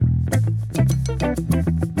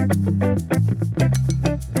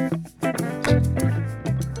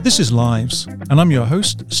This is Lives, and I'm your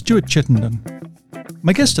host, Stuart Chittenden.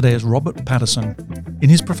 My guest today is Robert Patterson. In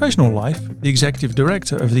his professional life, the executive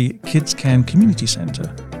director of the Kids Can Community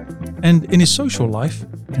Center, and in his social life,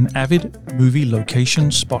 an avid movie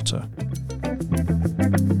location spotter.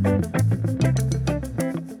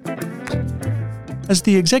 As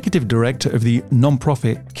the executive director of the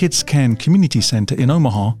non-profit Kids Can Community Center in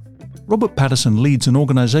Omaha, Robert Patterson leads an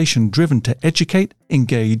organization driven to educate,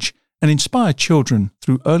 engage, and inspire children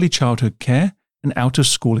through early childhood care and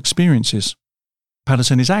out-of-school experiences.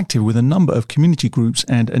 Patterson is active with a number of community groups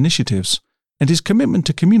and initiatives, and his commitment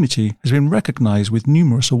to community has been recognized with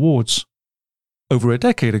numerous awards. Over a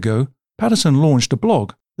decade ago, Patterson launched a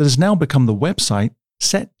blog that has now become the website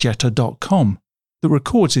setjetter.com that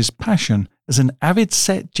records his passion as an avid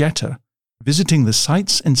set jetter, visiting the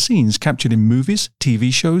sights and scenes captured in movies,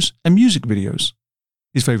 TV shows, and music videos.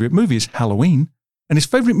 His favorite movie is Halloween, and his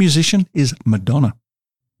favorite musician is Madonna.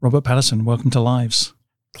 Robert Patterson, welcome to Lives.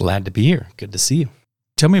 Glad to be here. Good to see you.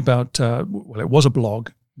 Tell me about, it was a blog,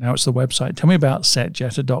 now it's the website. Tell me about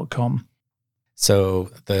setjetter.com. So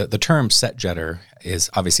the term setjetter is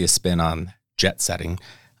obviously a spin on jet setting,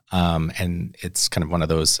 and it's kind of one of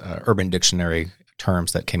those Urban Dictionary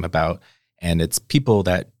terms that came about, and it's people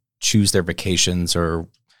that choose their vacations or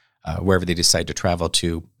wherever they decide to travel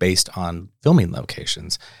to based on filming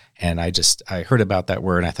locations. And I heard about that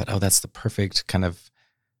word and I thought, oh, that's the perfect kind of,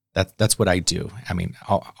 that's what I do. I mean,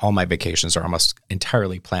 all my vacations are almost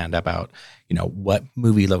entirely planned about, what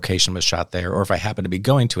movie location was shot there. Or if I happen to be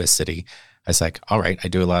going to a city, I was like, all right, I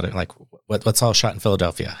do a lot of what's all shot in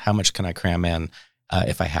Philadelphia? How much can I cram in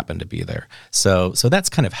if I happen to be there? So that's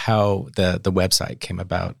kind of how the website came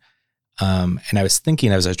about. And I was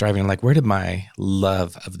thinking as I was driving, where did my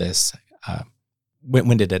love of this,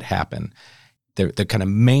 when did it happen? The kind of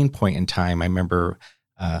main point in time, I remember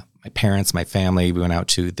my parents, my family, we went out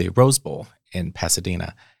to the Rose Bowl in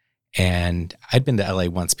Pasadena. And I'd been to LA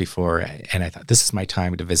once before, and I thought, this is my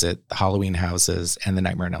time to visit the Halloween houses and the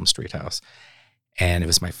Nightmare on Elm Street house. And it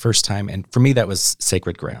was my first time. And for me, that was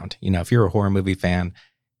sacred ground. If you're a horror movie fan,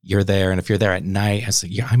 you're there. And if you're there at night, I was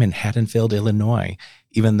like, I'm in Haddonfield, Illinois,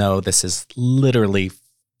 even though this is literally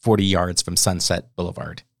 40 yards from Sunset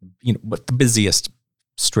Boulevard, what the busiest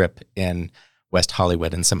strip in West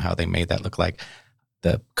Hollywood. And somehow they made that look like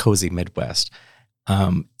the cozy Midwest.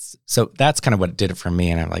 So that's kind of what did it for me.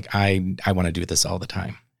 And I'm like, I want to do this all the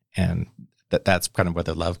time. And that's kind of where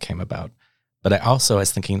the love came about. But I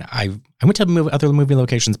was thinking, I went to other movie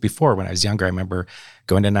locations before when I was younger. I remember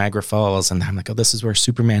going to Niagara Falls and I'm like, oh, this is where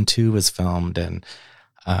Superman 2 was filmed. And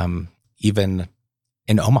even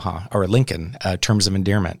in Omaha or Lincoln, Terms of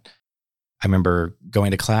Endearment. I remember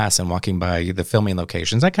going to class and walking by the filming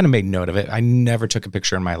locations. I kind of made note of it. I never took a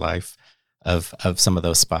picture in my life of some of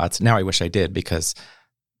those spots. Now I wish I did, because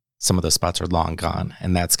some of those spots are long gone.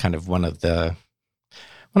 And that's kind of one of the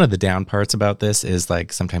down parts about this is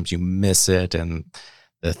sometimes you miss it, and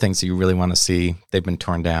the things that you really want to see, they've been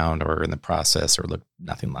torn down or in the process or look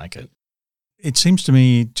nothing like it. It seems to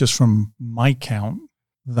me, just from my count,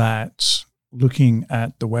 that looking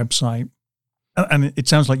at the website, and it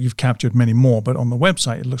sounds like you've captured many more, but on the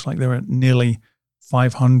website, it looks like there are nearly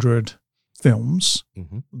 500 films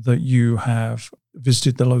that you have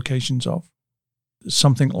visited the locations of.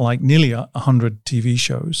 Something like nearly 100 TV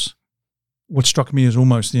shows. What struck me is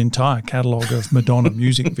almost the entire catalog of Madonna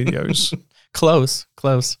music videos. Close.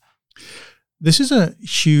 This is a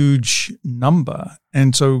huge number.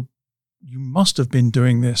 And so you must have been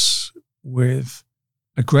doing this with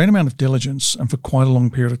a great amount of diligence and for quite a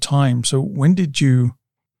long period of time. So when did you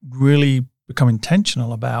really become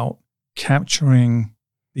intentional about capturing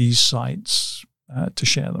these sites to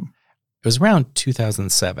share them? It was around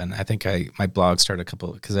 2007. I think my blog started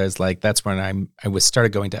because I was like, that's when I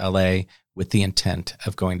started going to LA with the intent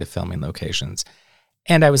of going to filming locations.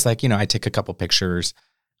 And I was like, I take a couple pictures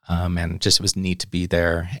and just it was neat to be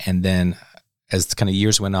there. And then as kind of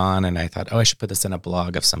years went on and I thought, I should put this in a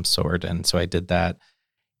blog of some sort. And so I did that.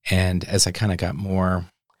 And as I kind of got more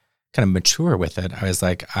kind of mature with it, I was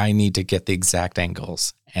like, I need to get the exact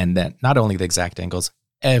angles. And then not only the exact angles,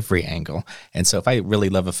 every angle. And so if I really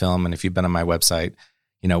love a film, and if you've been on my website,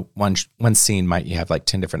 one scene might you have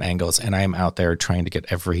 10 different angles, and I am out there trying to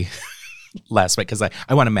get every last bit because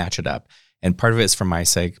I want to match it up. And part of it is for my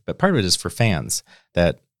sake, but part of it is for fans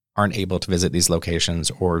that aren't able to visit these locations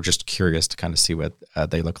or just curious to kind of see what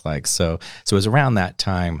they look like. So it was around that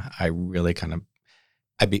time I really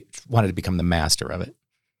wanted to become the master of it.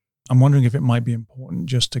 I'm wondering if it might be important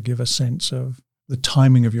just to give a sense of the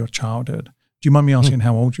timing of your childhood. Do you mind me asking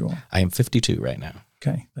how old you are? I am 52 right now.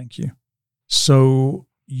 Okay, thank you. So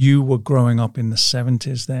you were growing up in the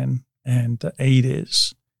 70s then and the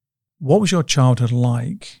 80s. What was your childhood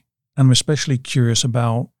like? And I'm especially curious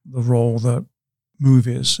about the role that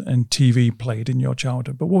movies and TV played in your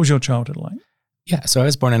childhood. But what was your childhood like? Yeah, so I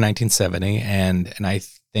was born in 1970, and I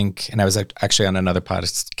think, and I was actually on another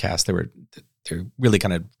podcast. They really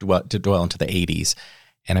kind of dwell into the 80s.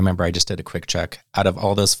 And I remember I just did a quick check. Out of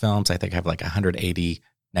all those films, I think I have like 180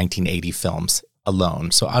 1980 films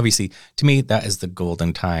alone. So obviously, to me, that is the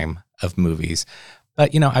golden time of movies.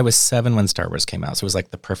 But, I was 7 when Star Wars came out. So it was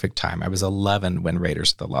like the perfect time. I was 11 when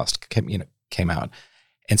Raiders of the Lost came out.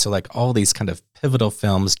 And so like all these kind of pivotal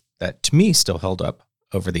films that to me still held up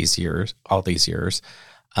over all these years,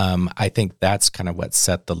 I think that's kind of what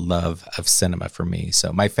set the love of cinema for me.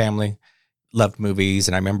 So my family loved movies,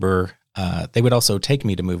 and I remember they would also take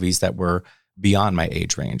me to movies that were beyond my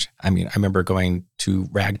age range. I mean, I remember going to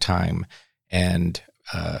Ragtime and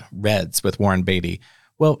Reds with Warren Beatty.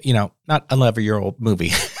 Well, not a 11-year-old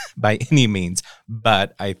movie by any means,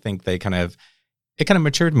 but I think it kind of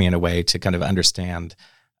matured me in a way to kind of understand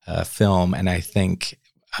film. And I think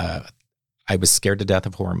I was scared to death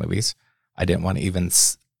of horror movies. I didn't want to even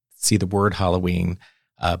see the word Halloween,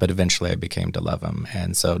 but eventually I became to love them.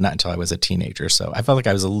 And so not until I was a teenager. So I felt like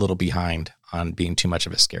I was a little behind on being too much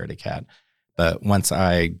of a scaredy cat. But once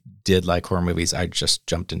I did like horror movies, I just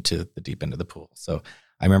jumped into the deep end of the pool. So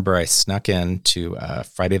I remember I snuck into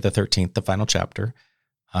Friday the 13th, the final chapter,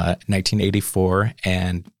 1984,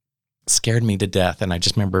 and scared me to death. And I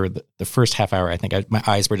just remember the first half hour, I think my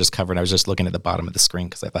eyes were just covered. I was just looking at the bottom of the screen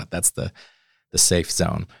because I thought that's the safe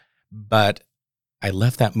zone. But I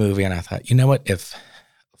left that movie and I thought, you know what, if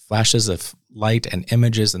flashes of light and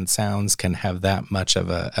images and sounds can have that much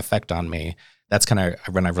of an effect on me, that's kind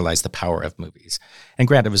of when I realized the power of movies. And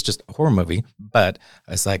granted, it was just a horror movie, but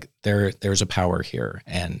I was like, there's a power here.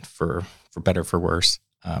 And for better, for worse,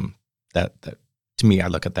 that to me, I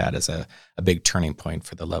look at that as a big turning point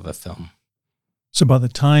for the love of film. So by the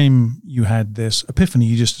time you had this epiphany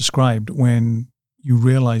you just described, when you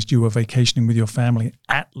realized you were vacationing with your family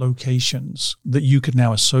at locations that you could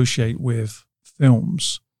now associate with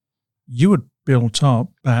films, you had built up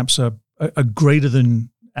perhaps a greater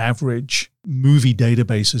than average movie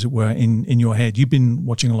database, as it were, in your head. You've been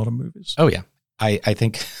watching a lot of movies. Oh, yeah. I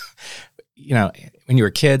think, when you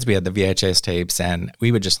were kids, we had the VHS tapes, and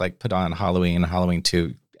we would just like put on Halloween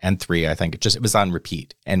 2 and 3. I think it was on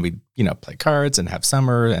repeat, and we'd, play cards and have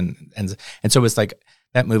summer. And so it was like,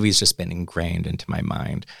 that movie's just been ingrained into my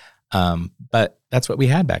mind. But that's what we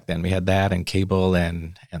had back then. We had that and cable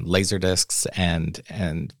and laser discs,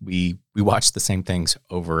 and we watched the same things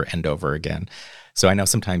over and over again. So I know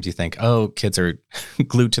sometimes you think, oh, kids are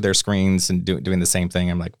glued to their screens and doing the same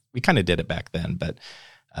thing. I'm like, we kind of did it back then, but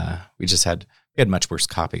we had much worse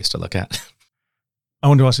copies to look at. I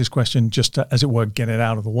want to ask this question just to, as it were, get it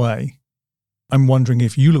out of the way. I'm wondering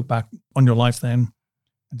if you look back on your life then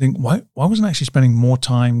and think, why wasn't I actually spending more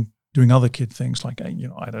time doing other kid things like, I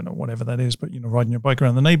don't know, whatever that is, but, riding your bike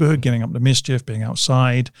around the neighborhood, getting up to mischief, being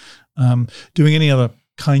outside, doing any other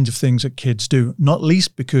kinds of things that kids do, not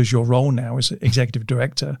least because your role now is executive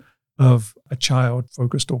director of a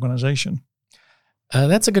child-focused organization?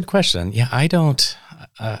 That's a good question. Yeah, I don't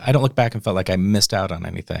look back and felt like I missed out on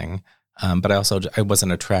anything, but I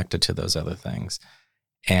wasn't attracted to those other things.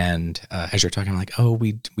 And as you're talking, I'm like, oh,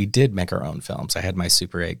 we did make our own films. I had my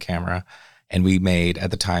Super 8 camera, and we made,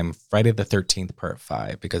 at the time, Friday the 13th, Part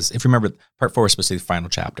 5, because if you remember, Part 4 was supposed to be the final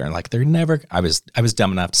chapter, and like I was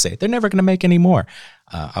dumb enough to say they're never going to make any more.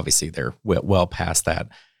 Obviously, they're well past that.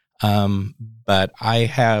 But I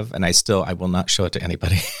have, and I will not show it to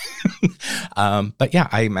anybody. But yeah,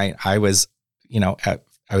 I was,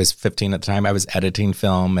 I was 15 at the time. I was editing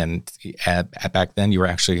film, and back then you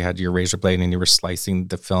had your razor blade and you were slicing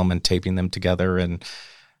the film and taping them together. And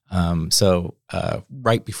so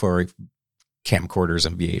right before camcorders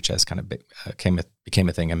and VHS kind of became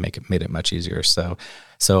a thing and made it much easier. So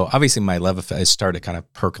obviously my love of it started kind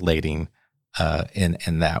of percolating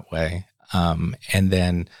in that way. And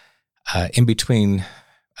then in between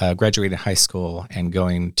graduating high school and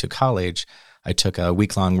going to college, I took a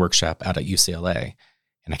week-long workshop out at UCLA.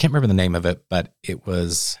 And I can't remember the name of it, but it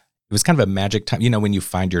was kind of a magic time, when you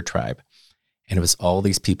find your tribe. And it was all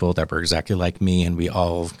these people that were exactly like me, and we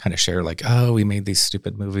all kind of share like, oh, we made these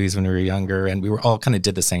stupid movies when we were younger, and we were all kind of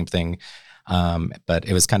did the same thing. But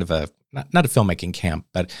it was kind of not a filmmaking camp,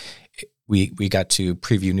 but we got to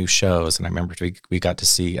preview new shows. And I remember we got to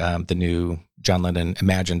see the new John Lennon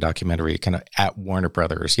Imagine documentary kind of at Warner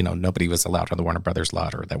Brothers. Nobody was allowed on the Warner Brothers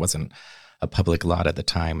lot, or that wasn't a public lot at the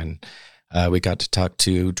time. And We got to talk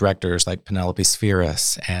to directors like Penelope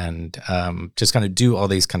Spheris and just kind of do all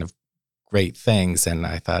these kind of great things. And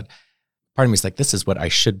I thought, part of me is like, this is what I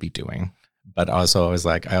should be doing. But also I was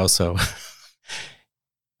like,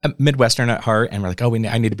 I'm Midwestern at heart, and we're like,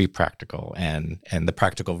 I need to be practical. And the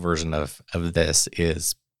practical version of this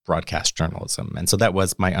is broadcast journalism. And so that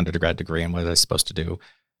was my undergrad degree and what I was supposed to do,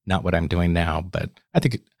 not what I'm doing now. But I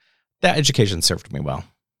think that education served me well.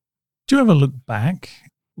 Do you ever look back,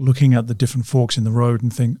 looking at the different forks in the road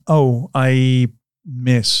and think, oh, I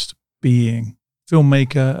missed being a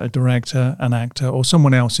filmmaker, a director, an actor, or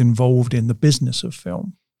someone else involved in the business of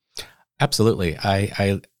film? Absolutely.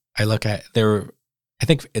 I look at I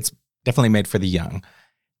think it's definitely made for the young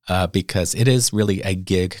because it is really a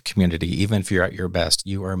gig community. Even if you're at your best,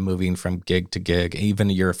 you are moving from gig to gig, even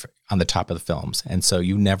you're on the top of the films. And so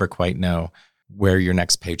you never quite know where your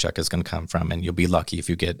next paycheck is going to come from. And you'll be lucky if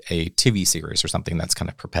you get a TV series or something that's kind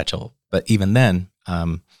of perpetual. But even then,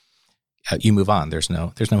 you move on. There's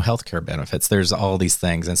no healthcare benefits. There's all these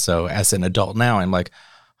things. And so as an adult now, I'm like,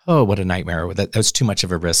 oh, what a nightmare. That was too much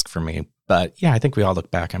of a risk for me. But yeah, I think we all look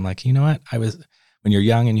back. I'm like, you know what? When you're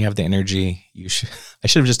young and you have the energy, I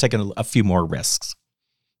should have just taken a few more risks.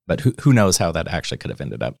 But who knows how that actually could have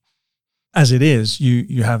ended up. As it is,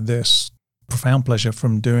 you have this profound pleasure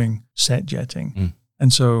from doing set jetting. Mm.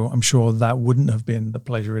 And so I'm sure that wouldn't have been the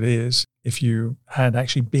pleasure it is if you had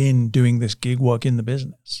actually been doing this gig work in the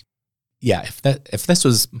business. Yeah,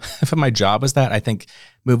 if my job was that, I think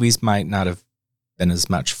movies might not have been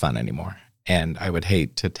as much fun anymore. And I would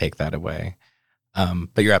hate to take that away.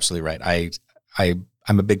 But you're absolutely right.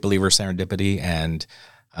 I'm a big believer of serendipity, and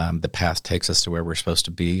the path takes us to where we're supposed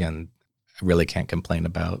to be. And I really can't complain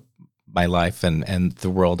about my life and the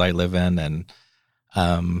world I live in. And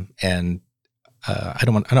I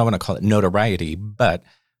don't want to call it notoriety, but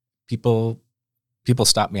people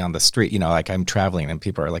stop me on the street, like I'm traveling and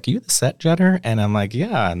people are like, are you the set jetter? And I'm like,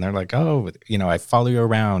 yeah. And they're like, oh, I follow you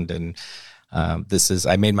around, and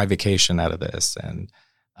I made my vacation out of this. And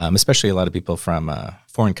especially a lot of people from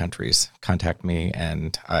foreign countries contact me,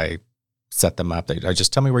 and I set them up. I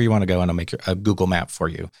just tell me where you want to go, and I'll make a Google map for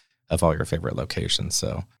you of all your favorite locations.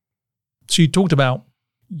 So you talked about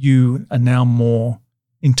you are now more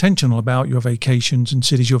intentional about your vacations and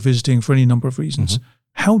cities you're visiting for any number of reasons. Mm-hmm.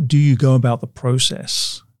 How do you go about the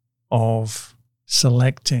process of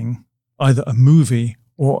selecting either a movie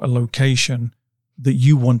or a location that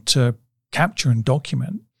you want to capture and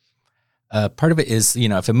document? Part of it is,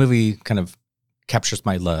 if a movie kind of captures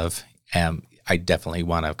my love, I definitely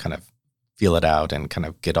want to kind of feel it out and kind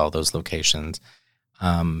of get all those locations.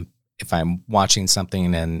 If I'm watching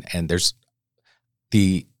something and there's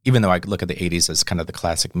even though I look at the 80s as kind of the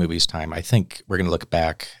classic movies time, I think we're going to look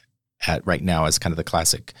back at right now as kind of the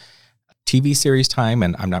classic TV series time.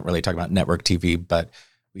 And I'm not really talking about network TV, but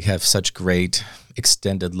we have such great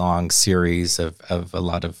extended long series of a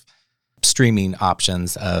lot of streaming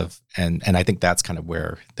options and I think that's kind of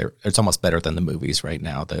where it's almost better than the movies right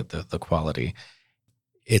now, the quality.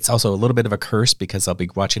 It's also a little bit of a curse because I'll be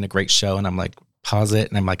watching a great show and I'm like, pause it.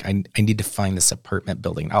 And I'm like, I need to find this apartment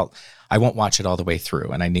building. I won't watch it all the way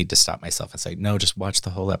through. And I need to stop myself and say, no, just watch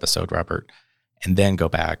the whole episode, Robert. And then go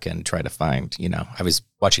back and try to find, I was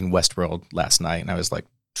watching Westworld last night and I was like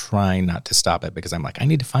trying not to stop it because I'm like, I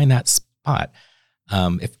need to find that spot,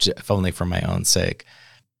 if only for my own sake.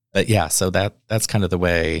 But yeah, so that's kind of the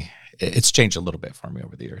way it's changed a little bit for me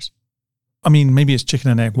over the years. I mean, maybe it's chicken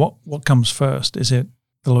and egg. What comes first? Is it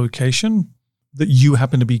the location that you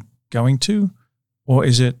happen to be going to, or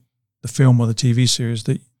is it the film or the TV series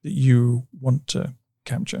that you want to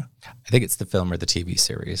capture? I think it's the film or the TV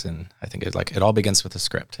series, and I think it all begins with the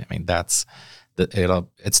script. I mean, it's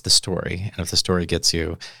the story, and if the story gets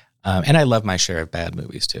you, and I love my share of bad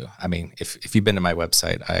movies too. I mean, if you've been to my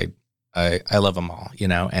website, I love them all,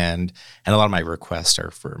 and a lot of my requests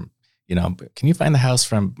are for, can you find the house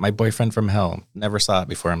from My Boyfriend from Hell? Never saw it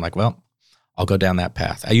before. I'm like, well, I'll go down that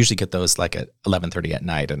path. I usually get those like at 11:30 at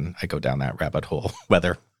night, and I go down that rabbit hole,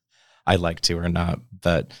 whether I like to or not.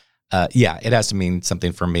 But yeah, it has to mean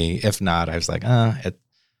something for me. If not, I was like, I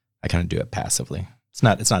kind of do it passively. It's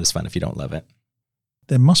not as fun if you don't love it.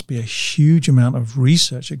 There must be a huge amount of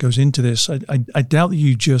research that goes into this. I doubt that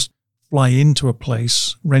you just fly into a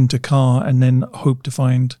place, rent a car, and then hope to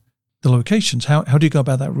find the locations. How do you go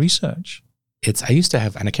about that research? I used to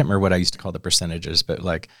have, and I can't remember what I used to call the percentages, but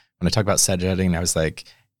like when I talk about set jetting, I was like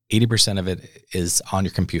 80% of it is on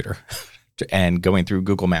your computer and going through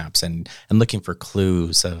Google Maps and looking for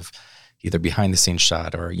clues of, either behind the scenes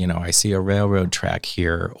shot or, I see a railroad track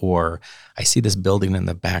here, or I see this building in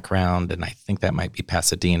the background and I think that might be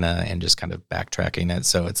Pasadena, and just kind of backtracking it.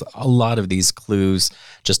 So it's a lot of these clues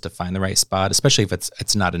just to find the right spot, especially if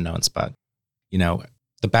it's not a known spot.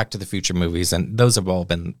 The Back to the Future movies, and those have all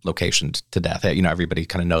been locationed to death. Everybody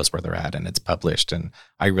kind of knows where they're at and it's published. And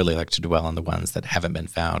I really like to dwell on the ones that haven't been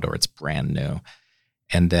found or it's brand new.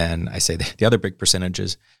 And then I say the other big percentage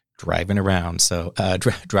is driving around. So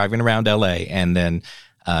driving around LA. And then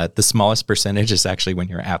the smallest percentage is actually when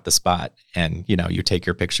you're at the spot and, you take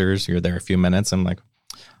your pictures, you're there a few minutes. I'm like,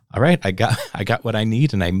 all right, I got what I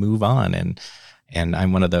need, and I move on. And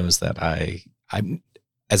I'm one of those that I'm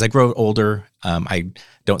as I grow older, I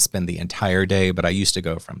don't spend the entire day, but I used to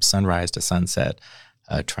go from sunrise to sunset,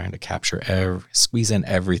 trying to capture squeeze in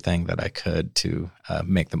everything that I could to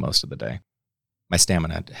make the most of the day. My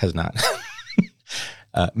stamina has not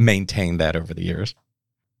maintained that over the years.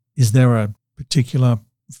 Is there a particular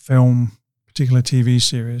film, particular TV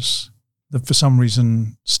series that for some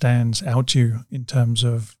reason stands out to you in terms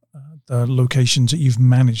of the locations that you've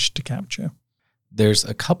managed to capture? There's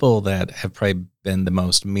a couple that have probably been the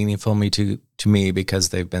most meaningful to me because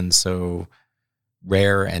they've been so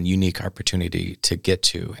rare and unique opportunity to get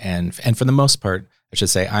to. And for the most part, I should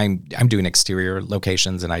say I'm doing exterior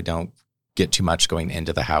locations, and I don't get too much going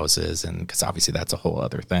into the houses, and because obviously that's a whole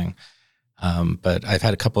other thing. But I've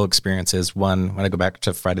had a couple experiences. One, when I go back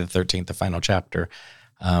to Friday the 13th, the final chapter,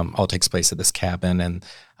 all takes place at this cabin, and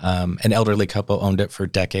an elderly couple owned it for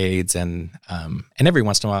decades. And every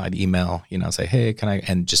once in a while I'd email, say, hey, can I,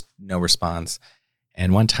 and just no response.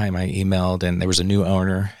 And one time I emailed and there was a new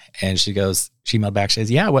owner, and she emailed back, she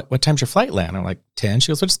says, yeah, what time's your flight land? I'm like, 10. She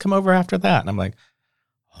goes, well, just come over after that. And I'm like,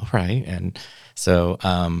 all right. And so,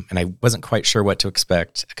 and I wasn't quite sure what to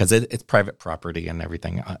expect because it's private property and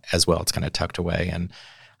everything as well. It's kind of tucked away. And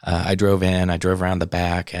I drove around the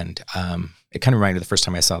back, and it kind of reminded me the first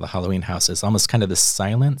time I saw the Halloween houses, almost kind of the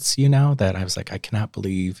silence, that I was like, I cannot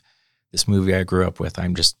believe this movie I grew up with.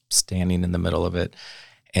 I'm just standing in the middle of it.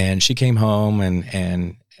 And she came home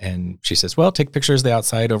and she says, well, take pictures of the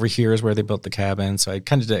outside. Over here is where they built the cabin. So I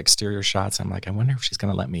kind of did exterior shots. I'm like, I wonder if she's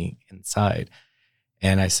going to let me inside.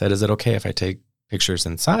 And I said, is it okay if I take pictures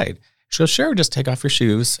inside? She goes, sure, just take off your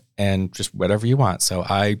shoes and just whatever you want. So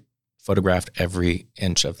I photographed every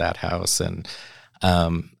inch of that house, and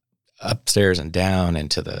upstairs and down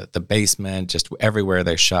into the basement, just everywhere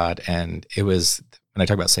they shot. And it was, when I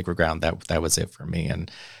talk about sacred ground, that was it for me. And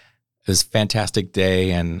it was a fantastic day.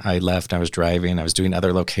 And I left, I was driving, I was doing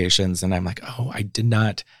other locations, and I'm like, oh, I did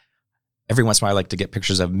not. Every once in a while, I like to get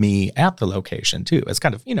pictures of me at the location too. It's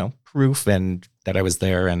kind of, proof and that I was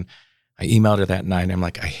there. And I emailed her that night, and I'm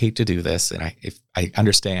like, I hate to do this. And if I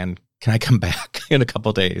understand, can I come back in a couple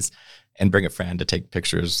of days and bring a friend to take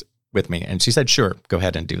pictures with me? And she said, sure, go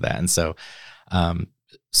ahead and do that. And so,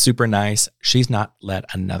 super nice. She's not let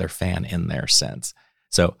another fan in there since.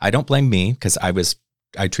 So I don't blame me, because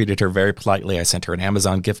I treated her very politely. I sent her an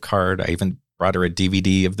Amazon gift card. I even brought her a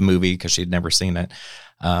DVD of the movie because she'd never seen it.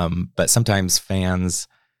 But sometimes fans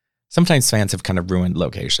have kind of ruined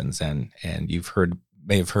locations, and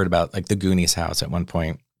may have heard about like the Goonies house at one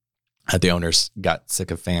point. The owners got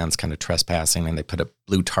sick of fans kind of trespassing, and they put up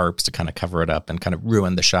blue tarps to kind of cover it up and kind of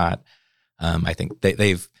ruin the shot. I think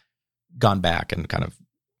they've gone back and kind of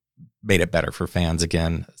made it better for fans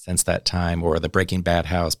again since that time. Or the Breaking Bad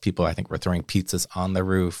house, people I think were throwing pizzas on the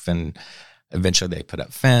roof, and eventually they put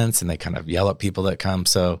up fence and they kind of yell at people that come.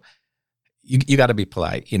 So you got to be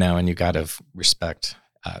polite, and you got to respect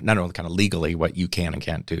not only kind of legally what you can and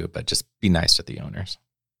can't do, but just be nice to the owners.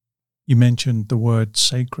 You mentioned the word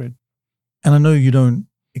sacred, and I know you don't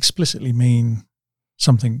explicitly mean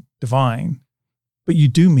something divine, but you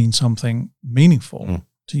do mean something meaningful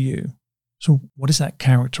to you. So what is that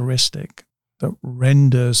characteristic that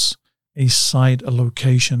renders a site, a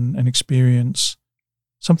location, an experience,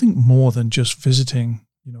 something more than just visiting,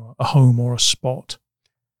 a home or a spot?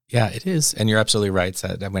 Yeah, it is. And you're absolutely right.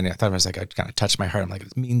 When I thought, I was like, I kind of touched my heart. I'm like,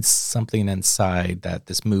 it means something inside that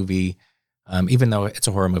this movie, even though it's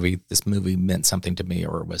a horror movie, this movie meant something to me,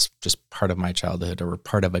 or was just part of my childhood, or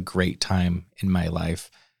part of a great time in my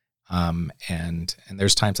life. And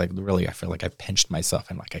there's times like really, I feel like I've pinched myself.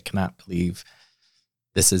 I'm like, I cannot believe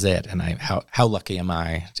this is it. And how lucky am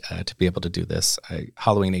I to be able to do this?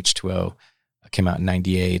 Halloween H2O came out in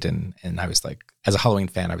 98. And I was like, as a Halloween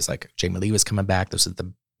fan, I was like, Jamie Lee was coming back. This is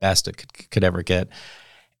the best it could ever get.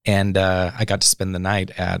 And I got to spend the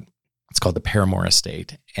night it's called the Paramore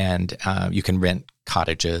Estate. And you can rent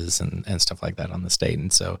cottages and stuff like that on the estate.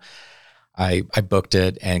 And so I booked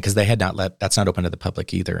it, and because they had not that's not open to the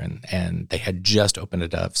public either, and they had just opened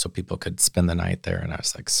it up so people could spend the night there, and I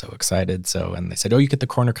was like so excited. So, and they said, oh, you get the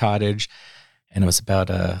corner cottage, and it was about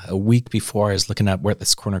a week before I was looking up where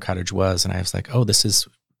this corner cottage was, and I was like, oh, this is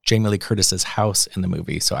Jamie Lee Curtis's house in the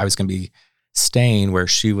movie, so I was going to be staying where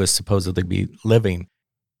she was supposedly be living.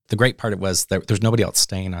 The great part was that there's nobody else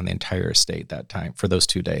staying on the entire estate that time for those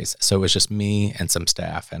 2 days, so it was just me and some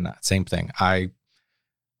staff, and same thing.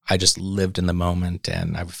 I just lived in the moment,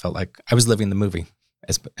 and I felt like I was living the movie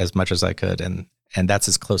as much as I could, and that's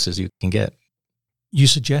as close as you can get. You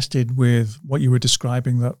suggested with what you were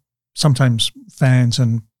describing that sometimes fans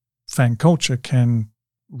and fan culture can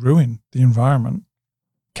ruin the environment.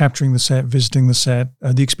 Capturing the set, visiting the set,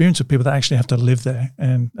 the experience of people that actually have to live there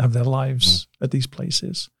and have their lives at these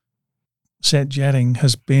places. Set jetting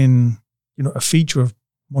has been, a feature of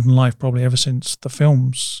modern life probably ever since the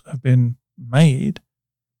films have been made.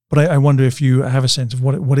 But I wonder if you have a sense of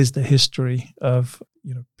what is the history of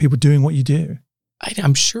people doing what you do.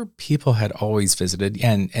 I'm sure people had always visited,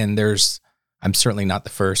 and I'm certainly not the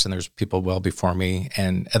first, and there's people well before me.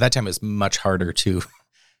 And at that time, it was much harder to,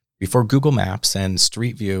 before Google Maps and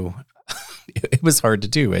Street View, it was hard to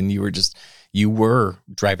do. And you were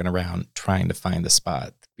driving around trying to find the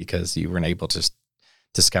spot because you weren't able to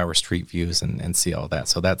scour Street Views and see all that.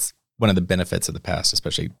 So that's one of the benefits of the past,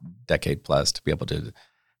 especially decade plus, to be able to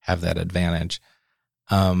have that advantage.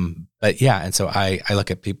 But yeah, and so I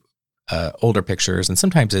look at people, older pictures, and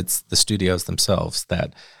sometimes it's the studios themselves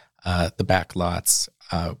that the back lots,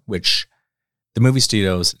 which the movie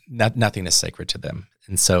studios, nothing is sacred to them.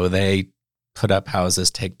 And so they put up houses,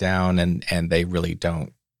 take down, and they really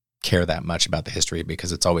don't care that much about the history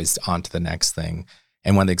because it's always on to the next thing.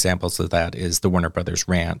 And one of the examples of that is the Warner Brothers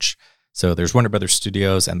Ranch. So there's Warner Brothers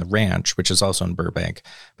Studios and the Ranch, which is also in Burbank.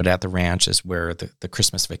 But at the Ranch is where the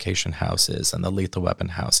Christmas Vacation house is, and the Lethal Weapon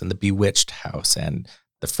house, and the Bewitched house, and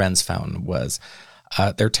the Friends Fountain was.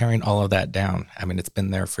 They're tearing all of that down. I mean, it's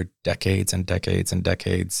been there for decades and decades and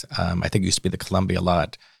decades. I think it used to be the Columbia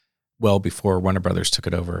lot well before Warner Brothers took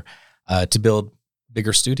it over to build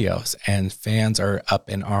bigger studios. And fans are up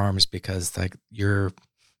in arms because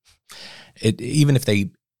even if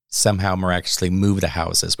they somehow miraculously move the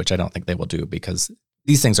houses, which I don't think they will do because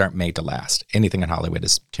these things aren't made to last. Anything in Hollywood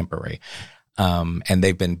is temporary. And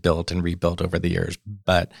they've been built and rebuilt over the years.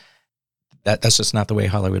 But that's just not the way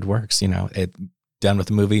Hollywood works. Done with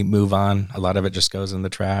the movie, move on. A lot of it just goes in the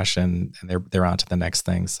trash, and they're on to the next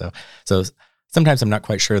thing. So sometimes I'm not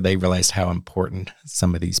quite sure they realized how important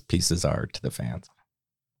some of these pieces are to the fans.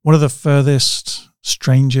 What are the furthest,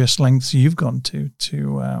 strangest lengths you've gone to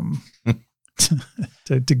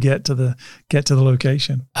get to the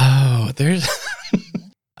location? Oh, there's.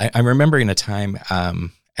 I'm remembering a time,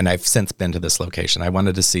 and I've since been to this location. I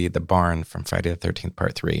wanted to see the barn from Friday the 13th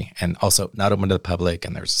Part 3, and also not open to the public.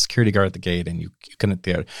 And there's a security guard at the gate, and you couldn't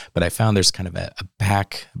there. But I found there's kind of a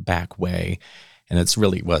back way, and it's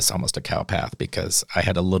really was almost a cow path because I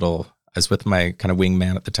was with my kind of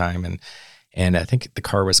wingman at the time, and I think the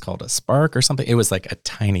car was called a Spark or something. It was like a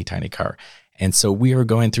tiny, tiny car. And so we were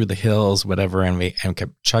going through the hills, whatever, and we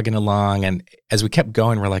kept chugging along. And as we kept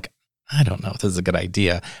going, we're like, I don't know if this is a good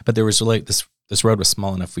idea. But there was really this road was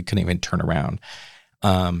small enough we couldn't even turn around.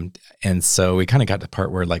 And so we kind of got to the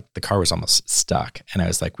part where like the car was almost stuck. And I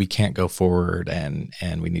was like, we can't go forward and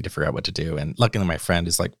we need to figure out what to do. And luckily my friend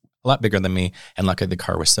is like a lot bigger than me. And luckily the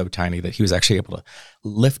car was so tiny that he was actually able to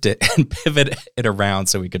lift it and pivot it around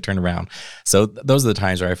so we could turn around. So those are the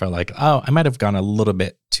times where I felt like, oh, I might have gone a little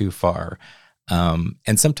bit too far.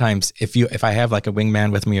 And sometimes if I have like a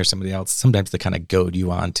wingman with me or somebody else, sometimes they kind of goad you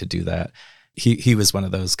on to do that. He was one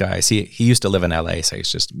of those guys. He used to live in LA, so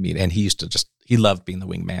he's just me, and he loved being the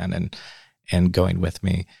wingman and going with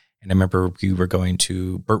me. And I remember we were going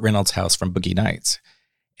to Burt Reynolds' house from Boogie Nights.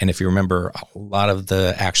 And if you remember, a lot of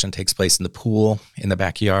the action takes place in the pool in the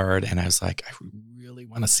backyard. And I was like, I really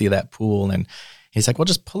want to see that pool. And he's like, well,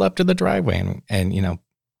 just pull up to the driveway. And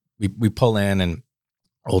we pull in, and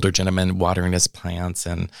older gentleman watering his plants.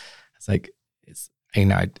 And it's like,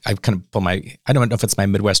 I kind of pull I don't know if it's my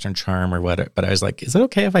Midwestern charm or what, but I was like, is it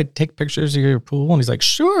okay if I take pictures of your pool? And he's like,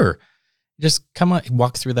 sure. Just come on,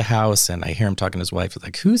 walk through the house. And I hear him talking to his wife. He's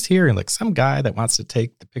like, who's here? And like some guy that wants to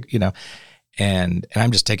take the picture, and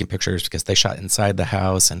I'm just taking pictures because they shot inside the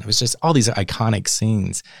house. And it was just all these iconic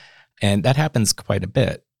scenes. And that happens quite a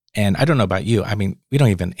bit. And I don't know about you. I mean, we don't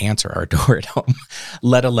even answer our door at home,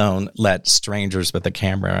 let alone let strangers with a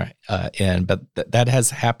camera in. But that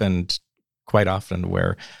has happened quite often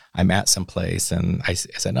where I'm at some place and I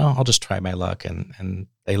said, no, I'll just try my luck. And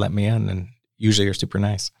they let me in, and usually are super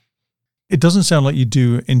nice. It doesn't sound like you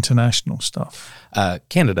do international stuff.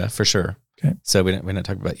 Canada, for sure. Okay. So we didn't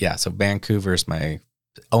talk about, so Vancouver is my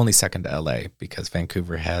only second to LA, because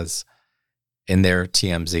Vancouver has in their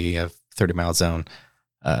TMZ, a 30-mile zone,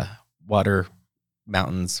 water,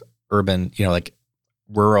 mountains, urban, like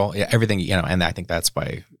rural, everything, and I think that's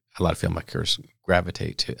why a lot of filmmakers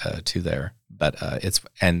gravitate to there. But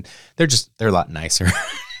they're a lot nicer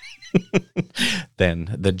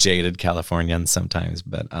than the jaded Californians sometimes.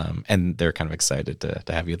 But and they're kind of excited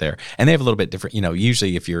to have you there. And they have a little bit different,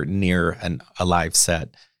 usually if you're near a live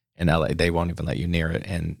set in LA, they won't even let you near it.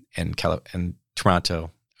 In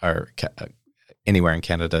Toronto or anywhere in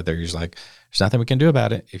Canada, they're usually like, there's nothing we can do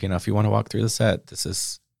about it. If you want to walk through the set,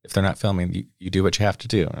 if they're not filming, you do what you have to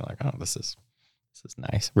do. And I'm like, oh, this is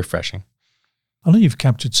nice, refreshing. I know you've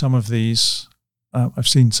captured some of these. I've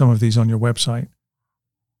seen some of these on your website.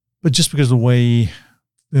 But just because the way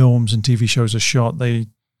films and TV shows are shot, they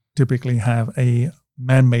typically have a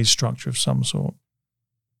man-made structure of some sort.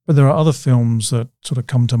 But there are other films that sort of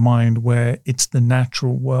come to mind where it's the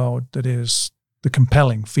natural world that is the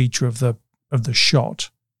compelling feature of the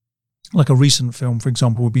shot. Like a recent film, for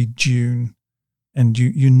example, would be Dune. And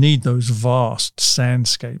you need those vast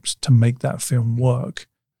sandscapes to make that film work.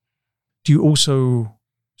 Do you also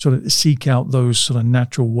sort of seek out those sort of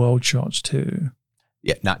natural world shots too?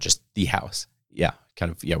 Yeah, not just the house. Yeah,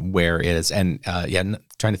 kind of, where it is. And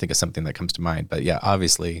trying to think of something that comes to mind. But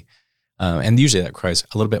obviously, and usually that requires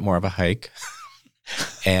a little bit more of a hike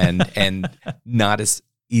and not as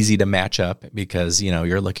easy to match up, because,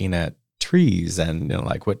 you're looking at trees and,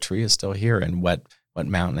 like what tree is still here and what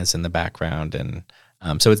mountain is in the background. And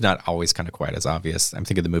so it's not always kind of quite as obvious. I'm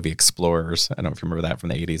thinking of the movie Explorers. I don't know if you remember that from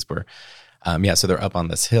the 80s where, so they're up on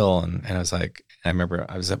this hill. And I was like, I remember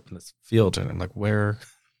I was up in this field and I'm like,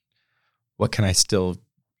 what can I still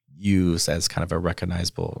use as kind of a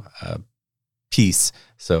recognizable piece?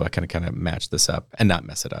 So I kind of match this up and not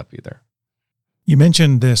mess it up either. You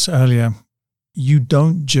mentioned this earlier. You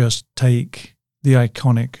don't just take the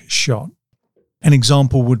iconic shot. An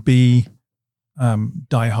example would be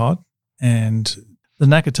Die Hard and the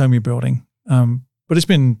Nakatomi building. But it's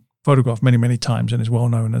been photographed many, many times and is well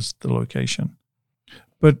known as the location.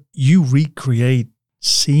 But you recreate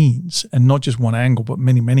scenes, and not just one angle, but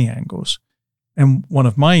many, many angles. And one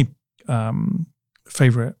of my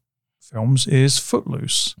favorite films is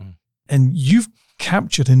Footloose. Mm. And you've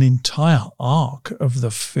captured an entire arc of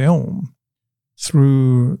the film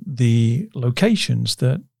through the locations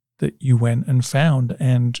that you went and found,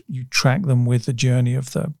 and you track them with the journey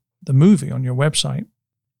of the movie on your website.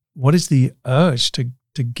 What is the urge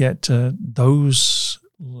to get to those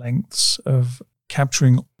lengths of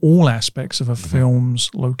capturing all aspects of a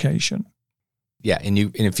film's location? Yeah, and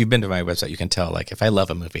if you've been to my website, you can tell, like, if I love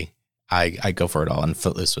a movie, I go for it all. And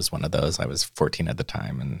Footloose was one of those. I was 14 at the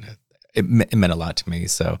time, and it meant a lot to me.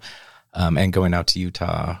 So, and going out to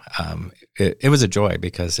Utah, it was a joy,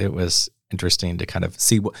 because it was interesting to kind of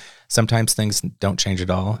see sometimes things don't change at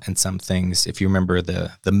all. And some things, if you remember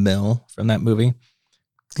the mill from that movie,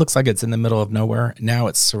 it looks like it's in the middle of nowhere. Now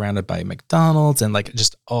it's surrounded by McDonald's and like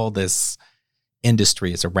just all this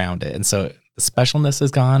industry is around it. And so the specialness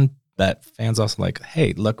is gone, but fans also like,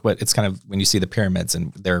 hey, look what it's kind of, when you see the pyramids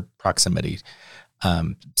and their proximity,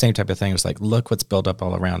 same type of thing. It was like, look what's built up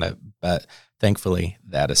all around it. But thankfully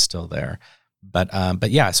that is still there.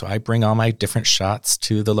 But yeah, so I bring all my different shots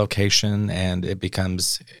to the location, and it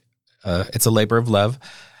becomes, it's a labor of love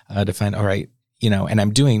to find, all right, and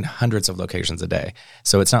I'm doing hundreds of locations a day.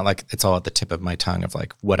 So it's not like it's all at the tip of my tongue of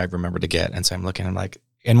like what I remember to get. And so I'm looking, I'm like,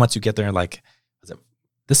 and once you get there, like, is it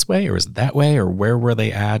this way or is it that way, or where were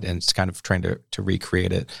they at? And it's kind of trying to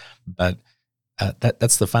recreate it. But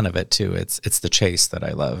that's the fun of it too. It's the chase that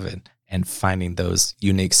I love, and finding those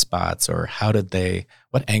unique spots, or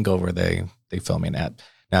what angle were they filming at?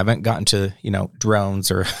 Now I haven't gotten to, drones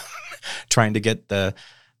or trying to get the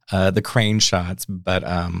crane shots, but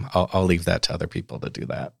I'll leave that to other people to do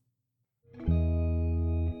that.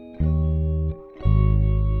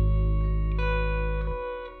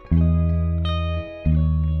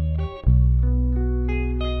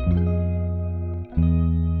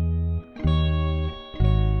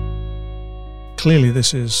 Clearly,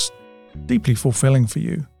 this is deeply fulfilling for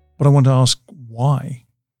you, but I want to ask why.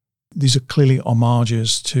 These are clearly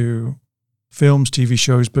homages to films, TV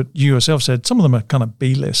shows, but you yourself said some of them are kind of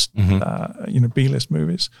B-list, B-list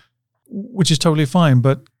movies, which is totally fine.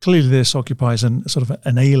 But clearly, this occupies sort of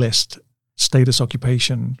an A-list status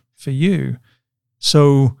occupation for you.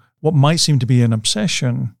 So, what might seem to be an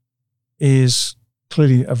obsession is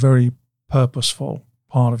clearly a very purposeful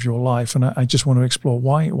part of your life, and I just want to explore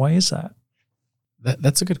why is that?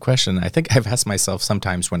 That's a good question. I think I've asked myself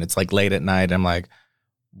sometimes when it's like late at night, I'm like,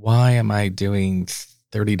 why am I doing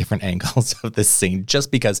 30 different angles of this scene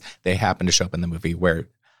just because they happen to show up in the movie, where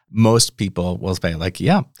most people will say like,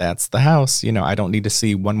 yeah, that's the house. I don't need to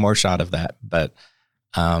see one more shot of that. But,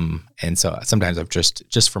 and so sometimes I've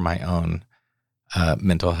just for my own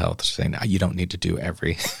mental health saying, you don't need to do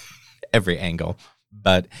every angle,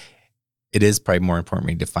 but it is probably more important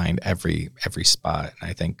for me to find every spot. And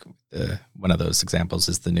I think one of those examples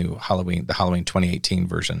is the Halloween 2018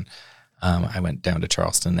 version. I went down to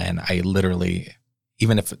Charleston, and I literally,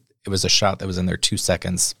 even if it was a shot that was in there 2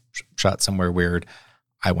 seconds, shot somewhere weird,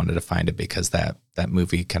 I wanted to find it because that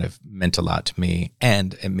movie kind of meant a lot to me,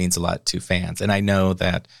 and it means a lot to fans. And I know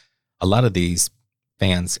that a lot of these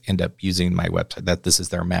fans end up using my website, that this is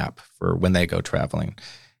their map for when they go traveling.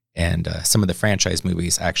 And some of the franchise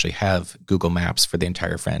movies actually have Google Maps for the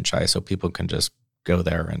entire franchise, so people can just go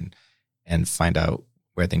there and find out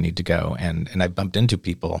where they need to go. And I bumped into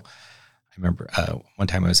people. I remember one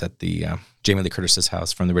time I was at the Jamie Lee Curtis's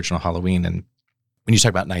house from the original Halloween, and when you talk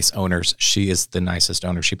about nice owners, she is the nicest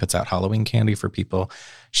owner. She puts out Halloween candy for people.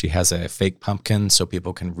 She has a fake pumpkin so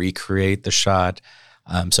people can recreate the shot.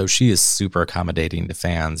 So she is super accommodating to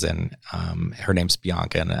fans, and her name's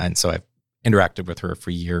Bianca, and so I've interacted with her for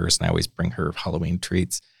years, and I always bring her Halloween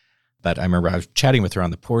treats. But I remember I was chatting with her on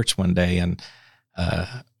the porch one day, and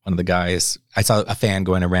one of the guys, I saw a fan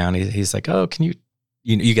going around. He's like, "Oh, can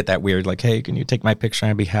you get that weird, like, hey, can you take my picture?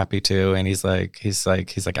 I'd be happy to." And he's like,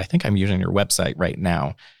 I think I'm using your website right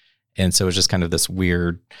now. And so it was just kind of this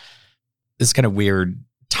kind of weird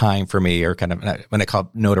time for me, or kind of when I call it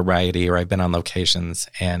notoriety, or I've been on locations,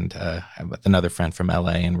 and I'm with another friend from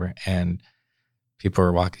LA, and people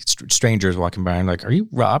are strangers walking by. I'm like, "Are you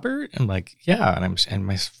Robert?" I'm like, "Yeah." And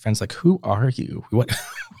my friend's like, "Who are you?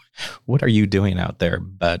 What are you doing out there?"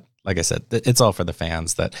 But like I said, it's all for the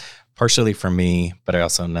fans, that partially for me, but I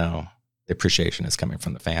also know the appreciation is coming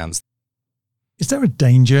from the fans. Is there a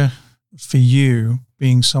danger for you,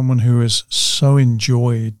 being someone who has so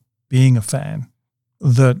enjoyed being a fan,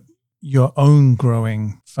 that your own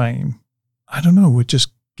growing fame, I don't know, would just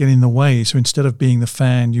get in the way? So instead of being the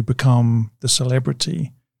fan, you become the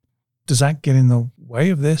celebrity. Does that get in the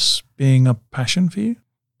way of this being a passion for you?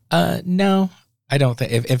 No, I don't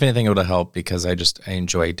think. If anything, it would help, because I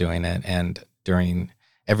enjoy doing it. And during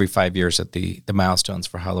every 5 years at the milestones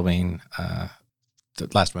for Halloween, the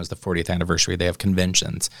last one was the 40th anniversary, they have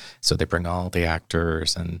conventions. So they bring all the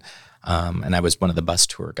actors, and I was one of the bus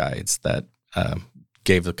tour guides that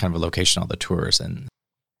gave the kind of a location all the tours. And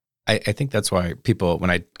I think that's why people, when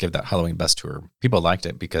I give that Halloween bus tour, people liked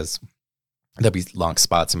it, because there'll be long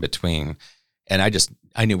spots in between. And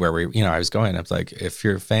I knew where I was going. I was like, if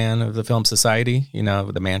you're a fan of the Film Society,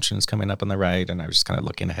 the mansion's coming up on the right. And I was just kind of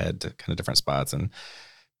looking ahead to kind of different spots. And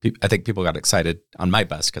I think people got excited on my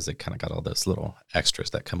bus because it kind of got all those little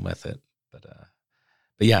extras that come with it. But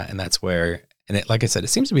yeah, and that's where, and it, like I said, it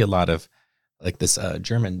seems to be a lot of, like, this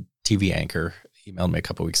German TV anchor emailed me a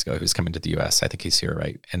couple of weeks ago who's coming to the US. I think he's here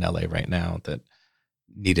right in LA right now, that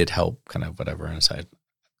needed help, kind of whatever. And so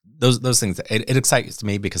those things, it excites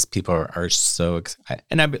me, because people are so,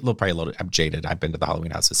 and I'm jaded. I've been to the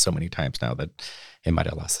Halloween houses so many times now that it might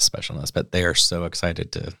have lost the specialness, but they are so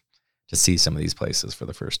excited to see some of these places for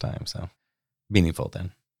the first time. So meaningful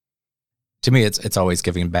then. To me, it's always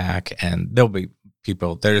giving back, and there'll be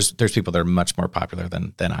people, there's people that are much more popular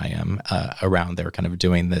than I am around there kind of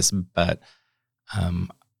doing this. But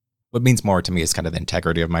what means more to me is kind of the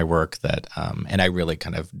integrity of my work, that, and I really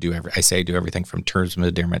kind of do everything from Terms of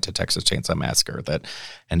Endearment to Texas Chainsaw Massacre,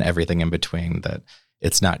 and everything in between, that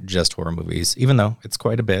it's not just horror movies, even though it's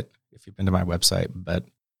quite a bit if you've been to my website. But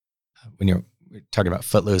when you're talking about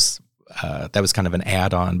Footloose, that was kind of an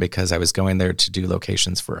add-on, because I was going there to do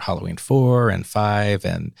locations for Halloween 4 and 5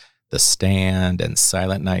 and The Stand and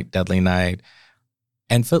Silent Night, Deadly Night,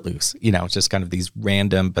 and Footloose. It's just kind of these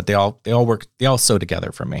random, but they all work, they all sew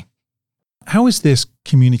together for me. How is this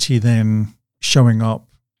community then showing up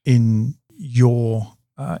in your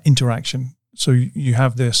interaction? So you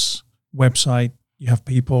have this website, you have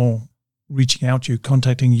people reaching out to you,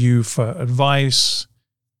 contacting you for advice,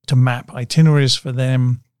 to map itineraries for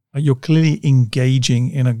them. You're clearly engaging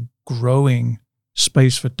in a growing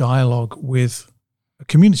space for dialogue with a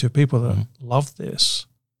community of people that love this.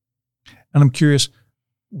 And I'm curious,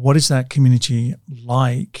 what is that community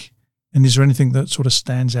like? And is there anything that sort of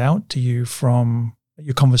stands out to you from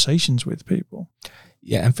your conversations with people?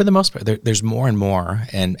 Yeah, and for the most part, there's more and more,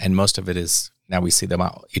 and most of it is, now we see them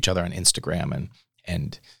each other on Instagram,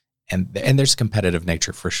 and there's competitive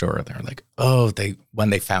nature for sure. They're like, oh, when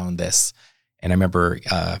they found this. And I remember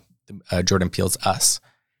Jordan Peele's Us,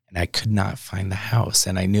 and I could not find the house,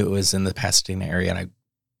 and I knew it was in the Pasadena area, and I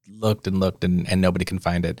looked and looked, and nobody can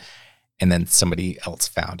find it. And then somebody else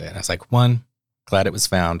found it. And I was like, one, glad it was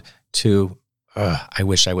found. Two, I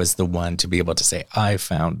wish I was the one to be able to say, I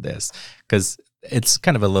found this. Because it's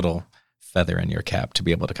kind of a little feather in your cap to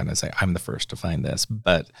be able to kind of say, I'm the first to find this.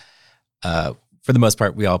 But for the most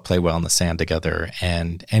part, we all play well in the sand together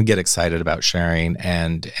and get excited about sharing.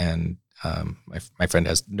 And my friend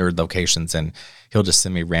has nerd locations, and he'll just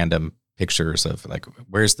send me random pictures of like,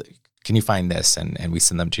 can you find this? And we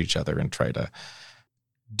send them to each other and try to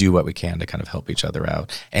do what we can to kind of help each other out.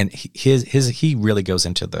 And he really goes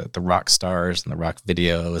into the rock stars and the rock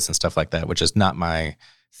videos and stuff like that, which is not my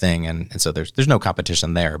thing. And so there's no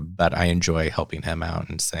competition there, but I enjoy helping him out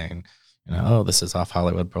and saying, oh, this is off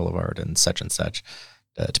Hollywood Boulevard and such,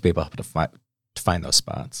 to be able to find those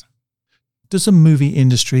spots. Does the movie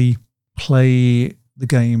industry play the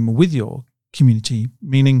game with your community?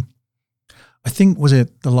 Meaning, I think, was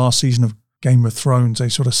it the last season of Game of Thrones, they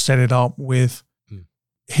sort of set it up with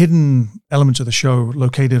hidden elements of the show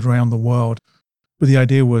located around the world. But the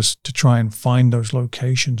idea was to try and find those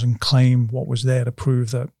locations and claim what was there to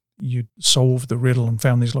prove that you'd solved the riddle and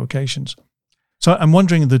found these locations. So I'm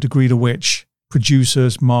wondering the degree to which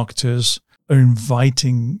producers, marketers are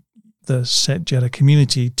inviting the SetJetter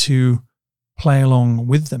community to play along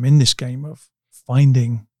with them in this game of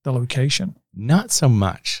finding the location. Not so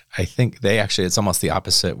much. I think it's almost the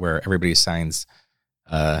opposite, where everybody signs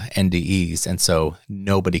NDEs, and so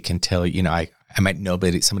nobody can tell you. I might know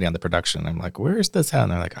somebody on the production. I'm like, where is this at?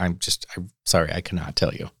 And they're like, I'm sorry, I cannot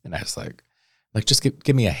tell you. And I was like just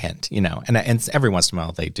give me a hint, And every once in a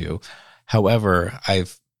while they do. However,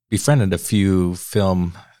 I've befriended a few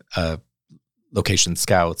film location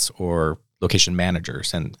scouts or location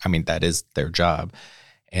managers, and I mean that is their job.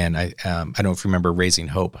 And I don't know if you remember Raising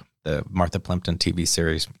Hope, the Martha Plimpton TV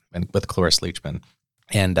series, and with Cloris Leachman.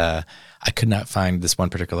 And I could not find this one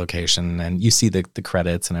particular location. And you see the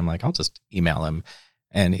credits, and I'm like, I'll just email him.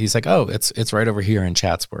 And he's like, oh, it's right over here in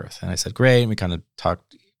Chatsworth. And I said, great. And we kind of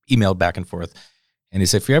emailed back and forth. And he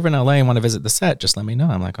said, if you're ever in LA and want to visit the set, just let me know.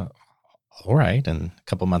 I'm like, oh, all right. And a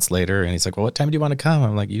couple months later, and he's like, well, what time do you want to come?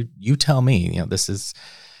 I'm like, you tell me. This is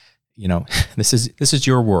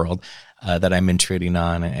your world that I'm intruding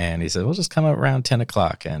on. And he said, well, just come around 10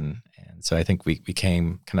 o'clock. And so I think we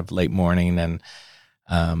came kind of late morning, and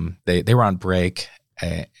they were on break,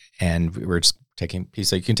 and we were just taking. He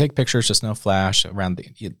said, you can take pictures, just no flash around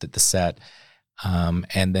the set.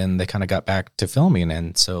 And then they kind of got back to filming.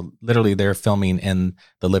 And so literally they're filming in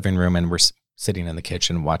the living room, and we're sitting in the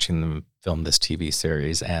kitchen watching them film this TV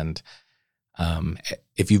series. And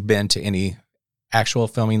if you've been to any actual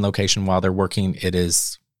filming location while they're working, it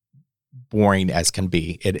is boring as can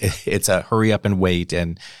be. It's a hurry up and wait,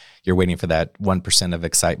 and you're waiting for that 1% of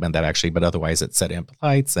excitement but otherwise it's set up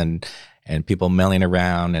lights and people milling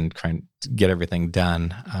around and trying to get everything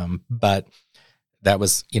done. But that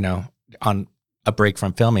was, on a break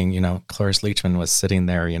from filming, Cloris Leachman was sitting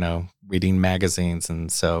there, reading magazines.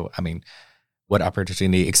 And so, I mean, what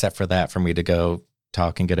opportunity, except for that, for me to go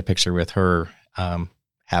talk and get a picture with her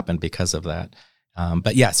happened because of that.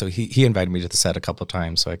 But yeah, so he invited me to the set a couple of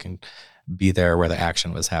times so I can be there where the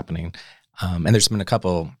action was happening. And there's been a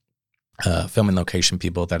couple filming location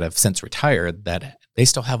people that have since retired that they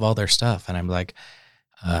still have all their stuff. And I'm like,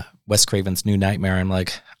 Wes Craven's New Nightmare, I'm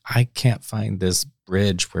like, I can't find this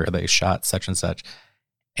bridge where they shot such and such.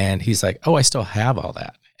 And he's like, oh, I still have all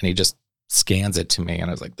that. And he just scans it to me. And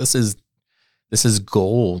I was like, this is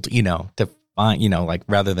gold, to find, like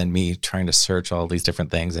rather than me trying to search all these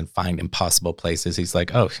different things and find impossible places, he's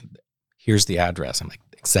like, oh, here's the address. I'm like,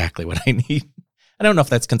 exactly what I need. I don't know if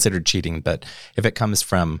that's considered cheating, but if it comes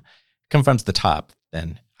from the top,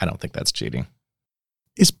 then I don't think that's cheating.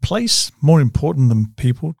 Is place more important than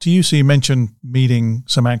people to you? So you mentioned meeting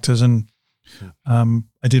some actors, and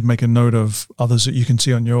I did make a note of others that you can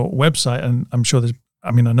see on your website, and I'm sure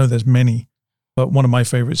I know there's many, but one of my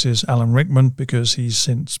favorites is Alan Rickman, because he's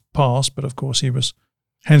since passed, but of course he was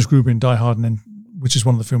Hans Gruber in Die Hard, which is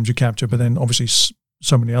one of the films you capture, but then obviously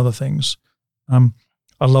so many other things.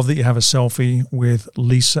 I love that you have a selfie with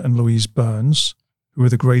Lisa and Louise Burns, who are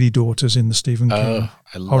the Grady daughters in the Stephen King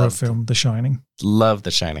horror film, The Shining. Love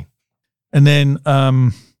The Shining. And then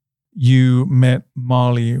you met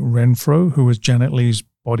Marley Renfro, who was Janet Leigh's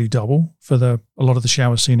body double for a lot of the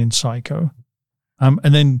shower scene in Psycho.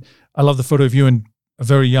 And then I love the photo of you and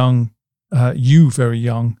very young, you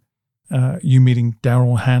meeting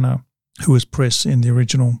Daryl Hannah, who was Pris in the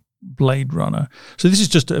original Blade Runner. So this is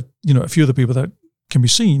just a few of the people that can be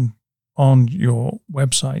seen on your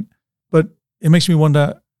website. But it makes me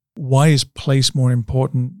wonder, Why is place more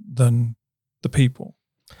important than the people?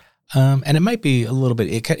 And it might be a little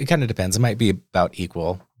bit, it kind of depends. It might be about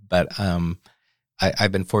equal, but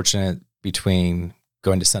I've been fortunate between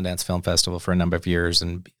going to Sundance Film Festival for a number of years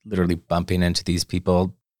and literally bumping into these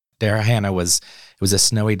people. Hannah it was a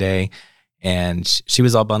snowy day, and she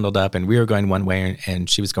was all bundled up, and we were going one way and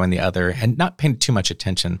she was going the other, and not paying too much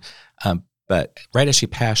attention. But right as she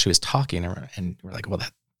passed, she was talking, and we're like, well,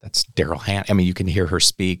 that's Daryl Hannah. I mean, you can hear her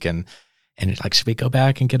speak, and it's like, should we go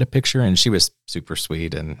back and get a picture? And she was super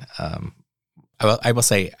sweet. And I will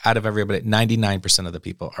say, out of everybody, 99% of the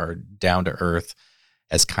people are down to earth,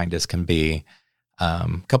 as kind as can be. A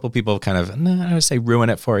couple of people kind of, I would say, ruin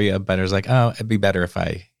it for you, but it was like, oh, it'd be better if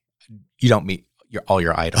you don't meet all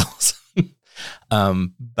your idols.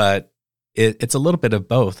 But it's a little bit of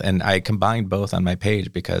both, and I combined both on my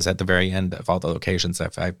page because at the very end of all the locations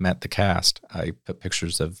I've met the cast, I put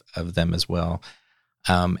pictures of them as well.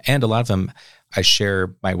 And a lot of them, I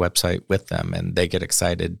share my website with them, and they get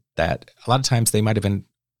excited that a lot of times they might have been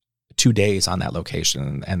 2 days on that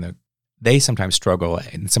location, and they sometimes struggle.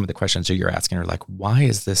 And some of the questions that you're asking are like, why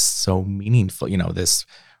is this so meaningful? This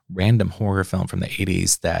random horror film from the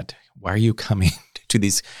 80s why are you coming to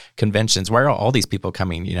these conventions? Why are all these people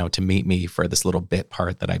coming, to meet me for this little bit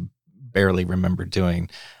part that I barely remember doing?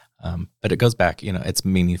 But it goes back, it's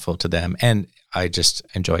meaningful to them. And I just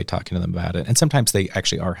enjoy talking to them about it. And sometimes they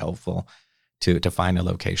actually are helpful to find a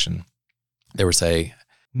location. There was a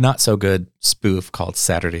not so good spoof called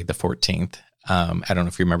Saturday the 14th. I don't know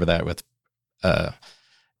if you remember that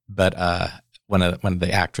but one of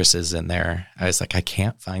the actresses in there, I was like, I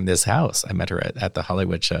can't find this house. I met her at the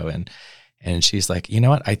Hollywood show, and she's like, you know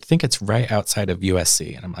what? I think it's right outside of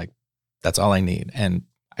USC. And I'm like, that's all I need. And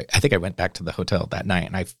I think I went back to the hotel that night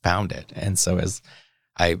and I found it. And so as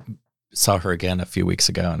I saw her again a few weeks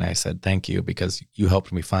ago, and I said, thank you, because you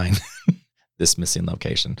helped me find this missing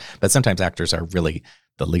location. But sometimes actors are really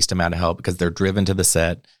the least amount of help because they're driven to the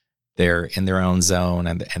set. They're in their own zone,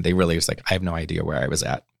 and they really was like, I have no idea where I was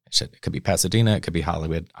at. It could be Pasadena. It could be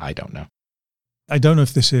Hollywood. I don't know. I don't know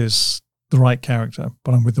if this is the right character,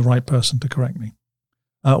 but I'm with the right person to correct me.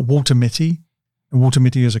 Walter Mitty. And Walter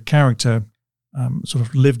Mitty as a character sort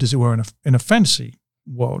of lived, as it were, in a fantasy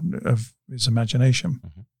world of his imagination.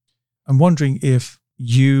 Mm-hmm. I'm wondering if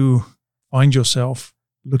you find yourself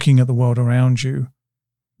looking at the world around you,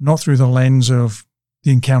 not through the lens of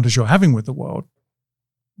the encounters you're having with the world,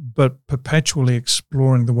 but perpetually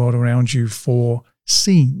exploring the world around you for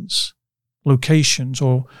scenes, locations,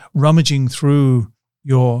 or rummaging through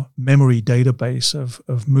your memory database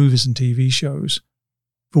of movies and TV shows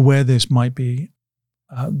for where this might be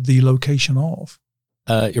the location of.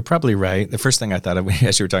 You're probably right. The first thing I thought of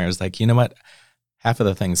as you were talking, I was like, you know what? Half of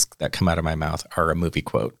the things that come out of my mouth are a movie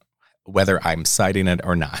quote, whether I'm citing it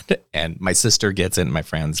or not. And my sister gets it and my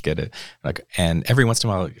friends get it. And every once in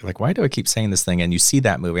a while, like, why do I keep saying this thing? And you see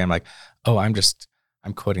that movie, I'm like, oh, I'm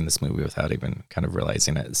quoting this movie without even kind of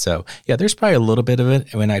realizing it. So yeah, there's probably a little bit of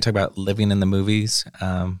it. When I talk about living in the movies,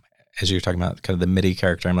 as you're talking about kind of the Mitty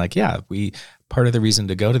character, I'm like, yeah, part of the reason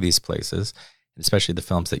to go to these places, especially the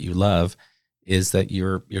films that you love, is that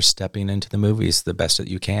you're stepping into the movies the best that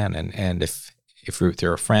you can. And if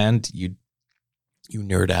you're a friend, you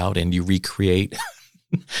nerd out and you recreate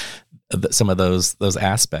some of those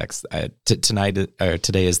aspects.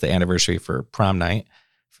 Today is the anniversary for Prom Night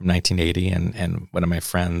from 1980, and one of my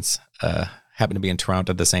friends happened to be in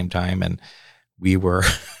Toronto at the same time, and we were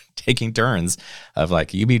taking turns of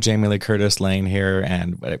like, you be Jamie Lee Curtis laying here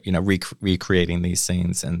and recreating these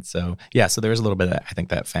scenes. And so so there's a little bit of that, I think,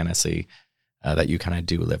 that fantasy that you kind of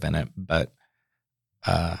do live in it. But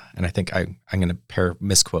and I think I'm going to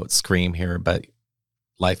misquote Scream here, but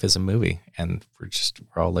life is a movie, and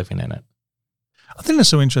we're all living in it. I think that's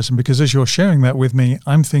so interesting because as you're sharing that with me,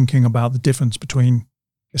 I'm thinking about the difference between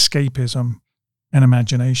escapism and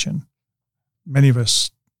imagination. Many of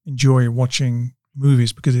us enjoy watching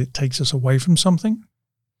movies because it takes us away from something,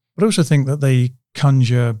 but I also think that they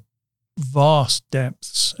conjure vast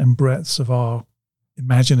depths and breadths of our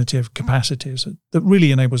imaginative capacities that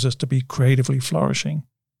really enables us to be creatively flourishing.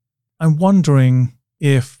 I'm wondering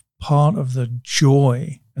if part of the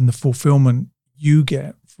joy and the fulfillment you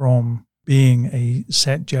get from being a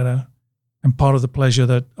set jetter and part of the pleasure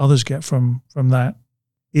that others get from that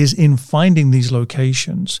is in finding these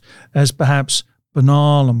locations, as perhaps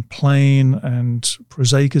banal and plain and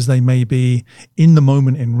prosaic as they may be in the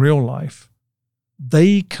moment in real life,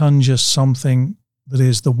 they conjure something that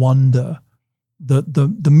is the wonder that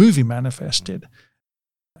the movie manifested.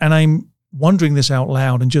 And I'm wondering this out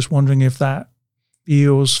loud and just wondering if that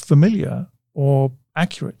feels familiar or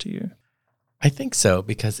accurate to you. I think so,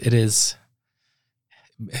 because it is,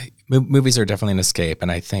 movies are definitely an escape.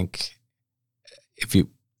 And I think if you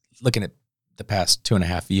looking at the past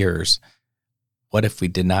 2.5 years, what if we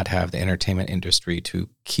did not have the entertainment industry to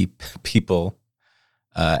keep people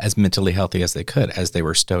as mentally healthy as they could, as they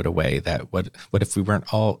were stowed away? That what if we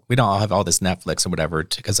don't all have all this Netflix or whatever,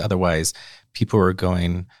 because otherwise people were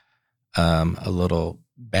going a little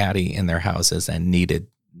batty in their houses and needed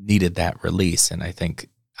that release. And I think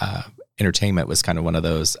entertainment was kind of one of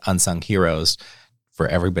those unsung heroes for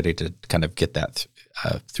everybody to kind of get that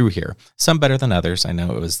through here. Some better than others. I know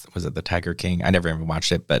was it The Tiger King? I never even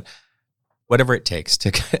watched it, but whatever it takes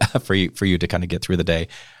to for you to kind of get through the day.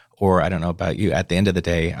 Or I don't know about you, at the end of the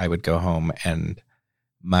day, I would go home, and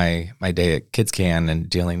my day at KidsCan and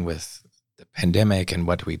dealing with the pandemic and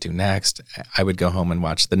what do we do next, I would go home and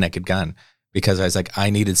watch The Naked Gun, because I was like,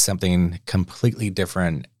 I needed something completely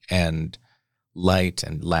different and light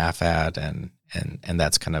and laugh at, and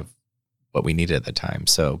that's kind of what we needed at the time.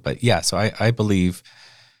 So, but yeah, so I believe,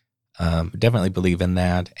 definitely believe in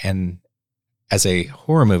that. And as a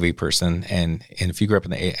horror movie person, and if you grew up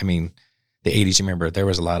in the 80s, you remember there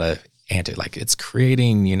was a lot of it's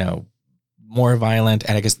creating, more violent.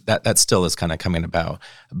 And I guess that still is kind of coming about.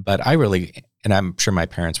 But I really, and I'm sure my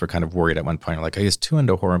parents were kind of worried at one point, like, I was too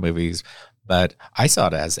into horror movies, but I saw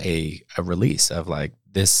it as a release of like,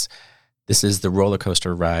 this is the roller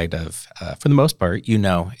coaster ride of, for the most part,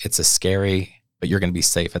 it's a scary, but you're going to be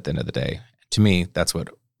safe at the end of the day. To me, that's what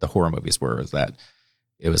the horror movies were, is that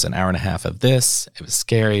it was an hour and a half of this. It was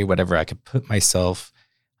scary, whatever. I could put myself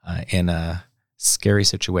in a scary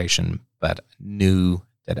situation, but knew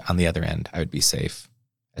that on the other end, I would be safe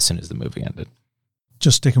as soon as the movie ended.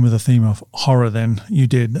 Just sticking with the theme of horror then, you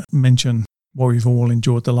did mention what we've all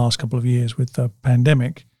endured the last couple of years with the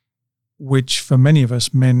pandemic, which for many of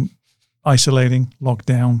us meant isolating,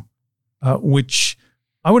 lockdown, which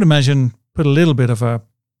I would imagine put a little bit of a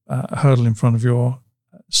hurdle in front of your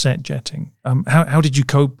set jetting. How did you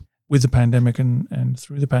cope with the pandemic and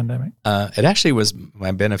through the pandemic? It actually was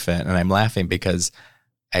my benefit, and I'm laughing because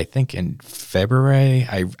I think in February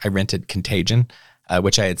I rented Contagion,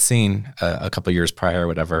 which I had seen a couple of years prior or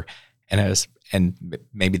whatever, and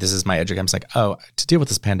maybe this is my education. I was like, oh, to deal with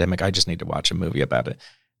this pandemic, I just need to watch a movie about it.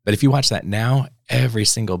 But if you watch that now, every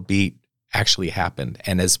single beat actually happened.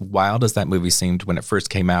 And as wild as that movie seemed when it first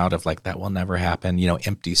came out, of like, that will never happen,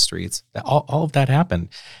 empty streets, all of that happened.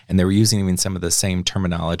 And they were using even some of the same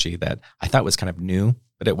terminology that I thought was kind of new,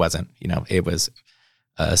 but it wasn't. It was,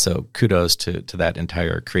 so kudos to that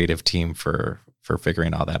entire creative team for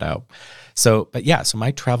figuring all that out. So, but yeah, so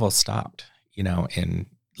my travel stopped, in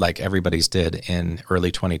like everybody's did in early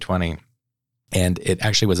 2020. And it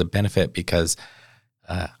actually was a benefit because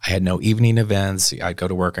I had no evening events. I'd go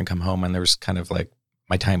to work and come home, and there was kind of like,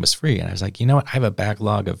 my time was free. And I was like, you know what? I have a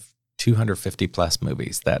backlog of 250 plus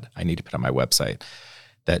movies that I need to put on my website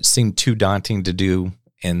that seemed too daunting to do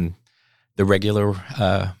in the regular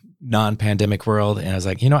non-pandemic world. And I was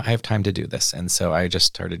like, I have time to do this. And so I just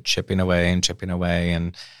started chipping away.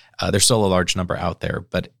 And there's still a large number out there,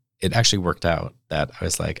 but it actually worked out that I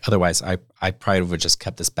was like, otherwise I probably would have just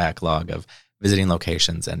kept this backlog of visiting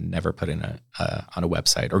locations and never putting on a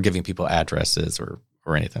website or giving people addresses or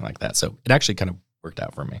anything like that. So it actually kind of worked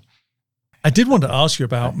out for me. I did want to ask you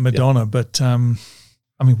about Madonna, but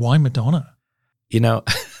why Madonna?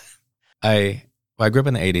 I grew up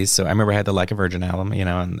in the 80s, so I remember I had the Like a Virgin album,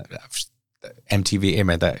 and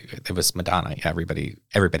MTV, it was Madonna.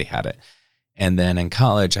 Everybody had it. And then in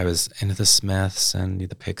college, I was into the Smiths and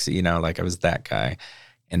the Pixies, I was that guy.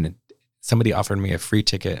 And somebody offered me a free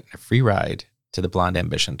ticket, a free ride to the Blonde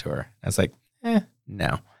Ambition tour. I was like,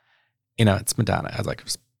 no. It's Madonna. I was like, it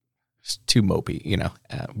was too mopey,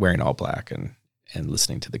 wearing all black and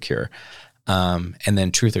listening to The Cure. And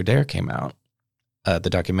then Truth or Dare came out, the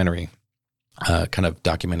documentary, kind of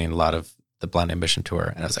documenting a lot of the Blonde Ambition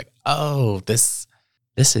tour. And I was like, oh, this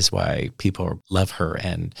is why people love her.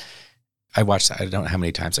 And I don't know how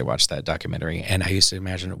many times I watched that documentary, and I used to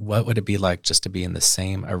imagine, what would it be like just to be in the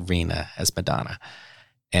same arena as Madonna?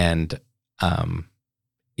 And,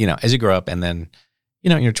 as you grow up, and then,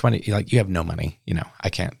 in your 20s, you have no money, I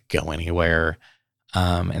can't go anywhere.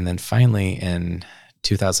 And then finally in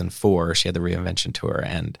 2004, she had the Reinvention tour,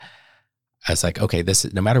 and I was like, okay, this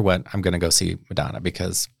is, no matter what, I'm going to go see Madonna,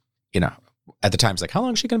 because, at the time it's like, how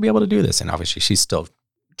long is she going to be able to do this? And obviously she's still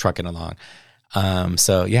trucking along.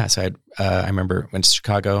 So I remember went to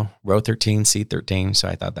Chicago, row 13, seat 13. So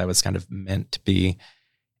I thought that was kind of meant to be.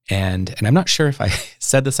 And I'm not sure if I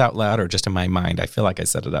said this out loud or just in my mind. I feel like I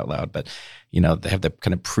said it out loud, but they have the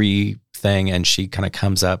kind of pre thing, and she kind of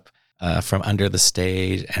comes up from under the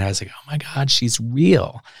stage. And I was like, oh my God, she's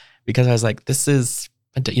real. Because I was like, this is,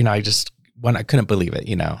 I couldn't believe it,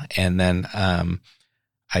 And then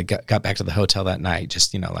I got back to the hotel that night,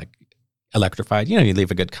 just, like electrified. You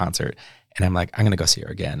leave a good concert. And I'm like, I'm going to go see her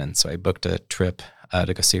again. And so I booked a trip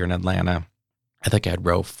to go see her in Atlanta. I think I had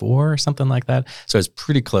row 4 or something like that. So I was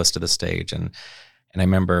pretty close to the stage. And I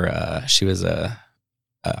remember she was on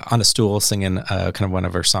a stool singing kind of one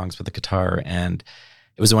of her songs with the guitar. And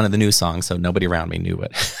it was one of the new songs, so nobody around me knew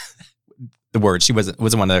what the words. She wasn't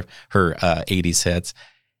one of her 80s hits.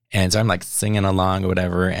 And so I'm like singing along or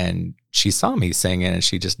whatever. And she saw me singing and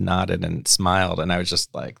she just nodded and smiled. And I was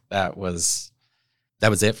just like, that was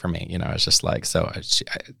it for me. I was just like,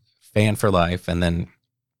 fan for life. And then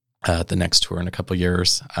the next tour in a couple of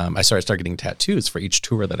years, I started getting tattoos for each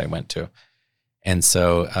tour that I went to. And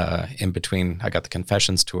so in between, I got the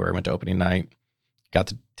Confessions tour. I went to opening night, got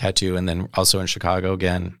the tattoo, and then also in Chicago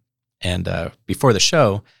again. And before the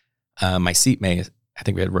show, my seatmate, I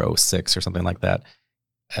think we had row 6 or something like that.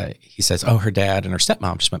 He says, oh, her dad and her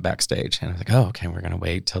stepmom just went backstage. And I was like, oh, okay, we're going to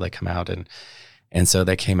wait till they come out. And so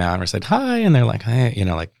they came out and we said, hi. And they're like, hey,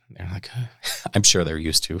 they're like, I'm sure they're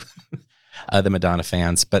used to the Madonna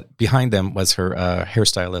fans. But behind them was her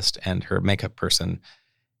hairstylist and her makeup person.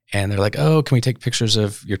 And they're like, oh, can we take pictures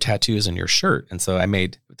of your tattoos and your shirt? And so I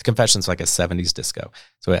made the Confessions like a 70s disco.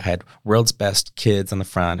 So it had World's Best Kids on the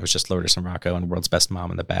front. It was just Lourdes and Rocco, and World's Best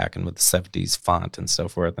Mom in the back, and with the 70s font and so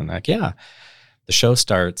forth. And like, yeah, the show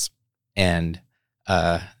starts, and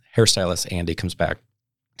hairstylist Andy comes back,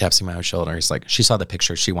 taps me on my shoulder. He's like, she saw the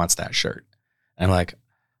picture. She wants that shirt. And I'm like,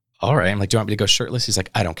 all right. I'm like, do you want me to go shirtless? He's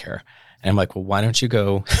like, I don't care. And I'm like, well, why don't you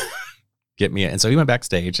go get me it? And so he went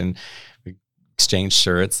backstage and we exchanged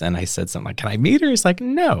shirts. And I said something like, can I meet her? He's like,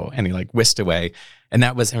 no. And he like whisked away. And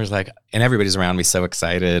I was like, and everybody's around me so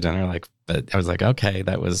excited. And they're like, but I was like, okay,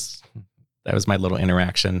 that was my little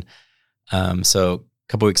interaction. So a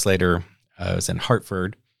couple weeks later, I was in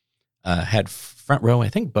Hartford, had front row, I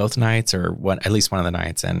think both nights or at least one of the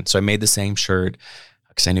nights. And so I made the same shirt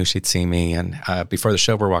because I knew she'd see me. And before the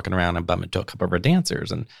show, we're walking around and bumping into a couple of our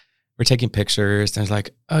dancers and we're taking pictures. And it's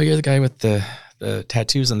like, oh, you're the guy with the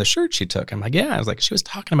tattoos and the shirt she took. I'm like, yeah. I was like, she was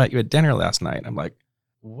talking about you at dinner last night. I'm like,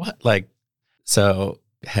 what? Like, so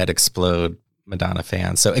head explode, Madonna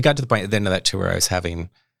fans. So it got to the point at the end of that tour, I was having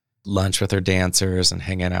lunch with her dancers and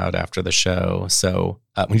hanging out after the show. So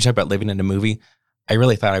when you talk about living in a movie, I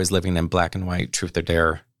really thought I was living in black and white, truth or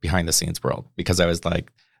dare, behind the scenes world, because I was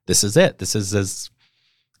like, this is it. This is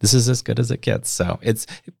as good as it gets. So it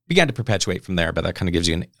began to perpetuate from there, but that kind of gives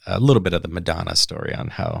you a little bit of the Madonna story on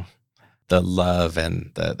how the love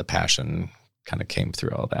and the passion kind of came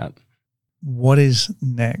through all that. What is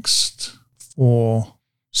next for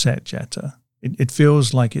SetJetter? It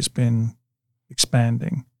feels like it's been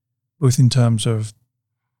expanding, both in terms of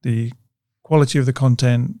the quality of the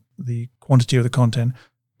content, the quantity of the content,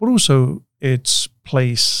 but also its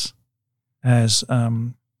place as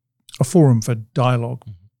a forum for dialogue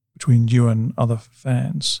between you and other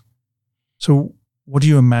fans. So what do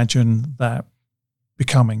you imagine that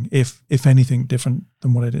becoming, if anything different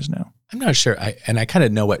than what it is now? I'm not sure. I kind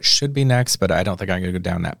of know what should be next, but I don't think I'm going to go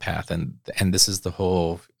down that path. And this is the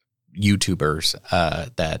whole YouTubers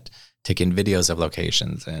that taking videos of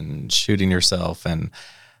locations and shooting yourself. And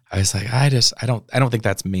I was like, I don't think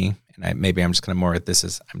that's me. And maybe I'm just kind of more,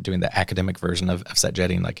 I'm doing the academic version of set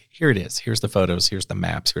jetting. Like, here it is. Here's the photos. Here's the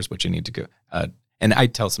maps. Here's what you need to go. And I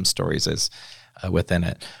tell some stories within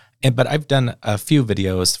it. But I've done a few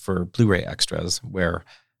videos for Blu-ray extras where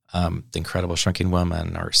The Incredible Shrinking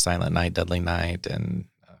Woman or Silent Night, Deadly Night and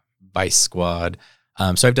Vice Squad.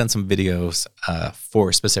 So I've done some videos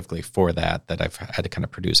specifically for that I've had to kind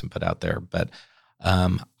of produce and put out there. But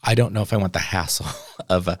I don't know if I want the hassle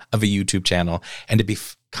of a YouTube channel and to be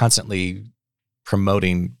constantly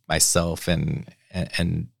promoting myself and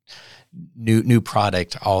new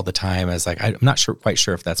product all the time. As like, I'm not quite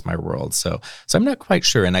sure if that's my world. So I'm not quite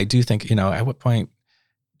sure. And I do think, at what point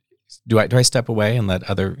do I step away and let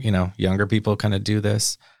other, younger people kind of do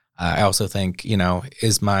this? I also think,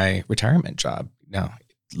 is my retirement job,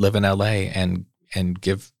 live in LA and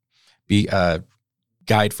be a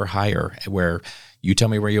guide for hire where you tell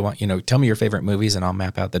me where you want, tell me your favorite movies and I'll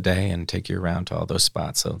map out the day and take you around to all those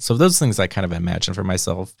spots. So those things I kind of imagine for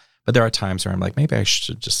myself, but there are times where I'm like, maybe I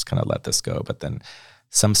should just kind of let this go. But then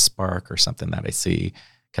some spark or something that I see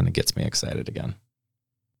kind of gets me excited again.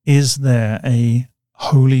 Is there a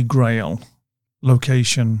holy grail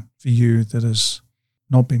location for you that has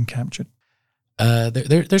not been captured?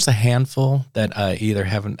 There's a handful that I either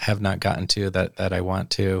have not gotten to that I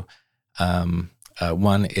want to.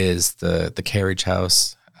 One is the Carriage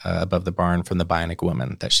House above the barn from the Bionic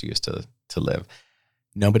Woman that she used to live.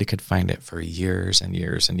 Nobody could find it for years and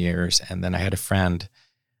years and years. And then I had a friend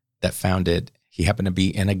that found it. He happened to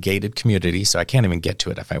be in a gated community, so I can't even get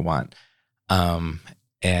to it if I want.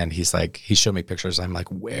 And he's like, he showed me pictures. I'm like,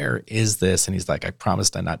 where is this? And he's like, I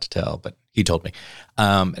promised not to tell, but he told me.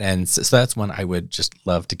 And so that's one I would just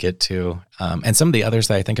love to get to. And some of the others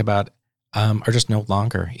that I think about are just no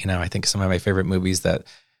longer. I think some of my favorite movies that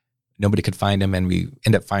nobody could find them, and we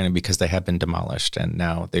end up finding them because they have been demolished, and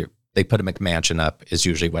now they put a McMansion up is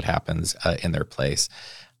usually what happens in their place.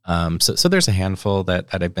 So there's a handful that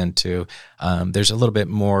I've been to. There's a little bit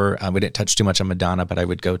more. We didn't touch too much on Madonna, but I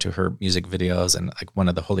would go to her music videos, and like one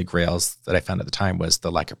of the holy grails that I found at the time was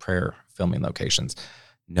the Like a Prayer filming locations.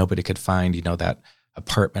 Nobody could find, that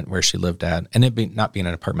apartment where she lived at, and it not being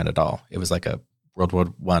an apartment at all. It was like a World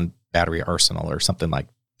War I battery arsenal or something like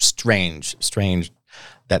strange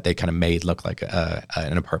that they kind of made look like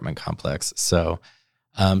an apartment complex. So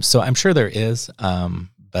I'm sure there is,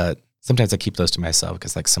 but sometimes I keep those to myself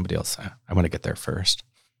because like somebody else, I want to get there first.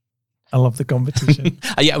 I love the competition.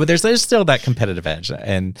 Yeah, but there's still that competitive edge,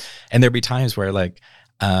 and there'd be times where like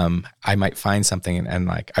I might find something and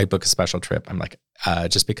like I book a special trip. I'm like,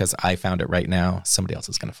 just because I found it right now, somebody else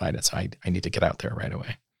is going to find it, so I need to get out there right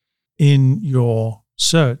away. In your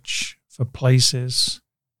search for places,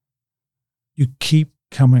 you keep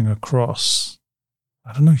coming across,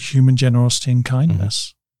 I don't know, human generosity and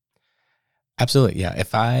kindness. Mm-hmm. Absolutely, yeah.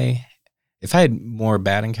 If I had more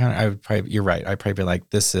bad encounter, I would probably, you're right, I'd probably be like,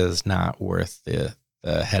 this is not worth the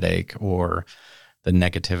headache or the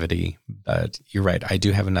negativity. But you're right, I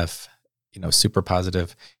do have enough, super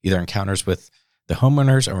positive either encounters with the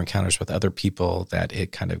homeowners or encounters with other people that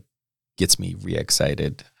it kind of gets me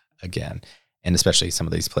re-excited again. And especially some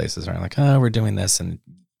of these places are like, oh, we're doing this. And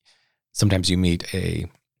sometimes you meet a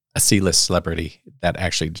C-list celebrity that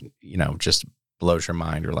actually, just blows your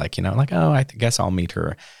mind, or like, oh, I guess I'll meet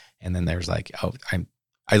her. And then there's like, oh,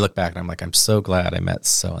 I look back and I'm like, I'm so glad I met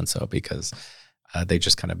so-and-so because they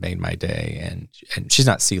just kind of made my day. And she's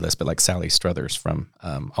not C-list, but like Sally Struthers from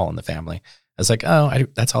All in the Family. I was like, oh,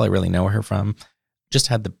 that's all I really know her from. Just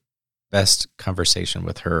had the best conversation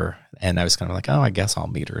with her. And I was kind of like, oh, I guess I'll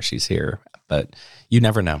meet her. She's here. But you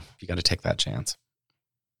never know. You got to take that chance.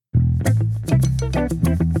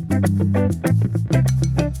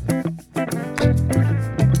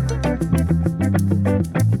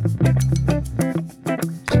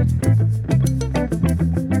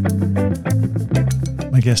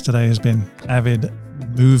 My guest today has been avid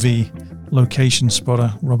movie location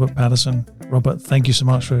spotter Robert Patterson. Robert, thank you so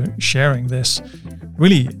much for sharing this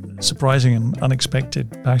really surprising and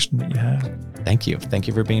unexpected passion that you have. Thank you. Thank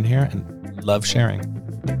you for being here, and love sharing.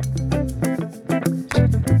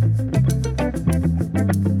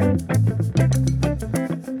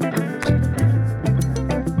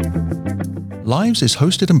 Lives is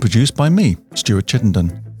hosted and produced by me, Stuart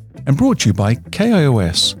Chittenden, and brought to you by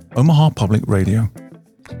KIOS, Omaha Public Radio.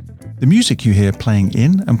 The music you hear playing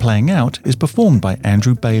in and playing out is performed by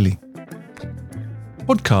Andrew Bailey.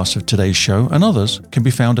 Podcasts of today's show and others can be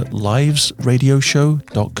found at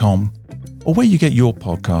livesradioshow.com or where you get your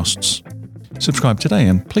podcasts. Subscribe today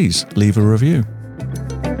and please leave a review.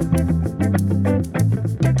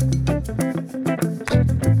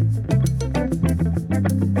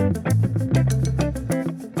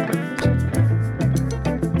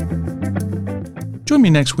 Join me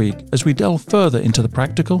next week as we delve further into the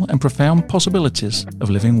practical and profound possibilities of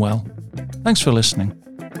living well. Thanks for listening.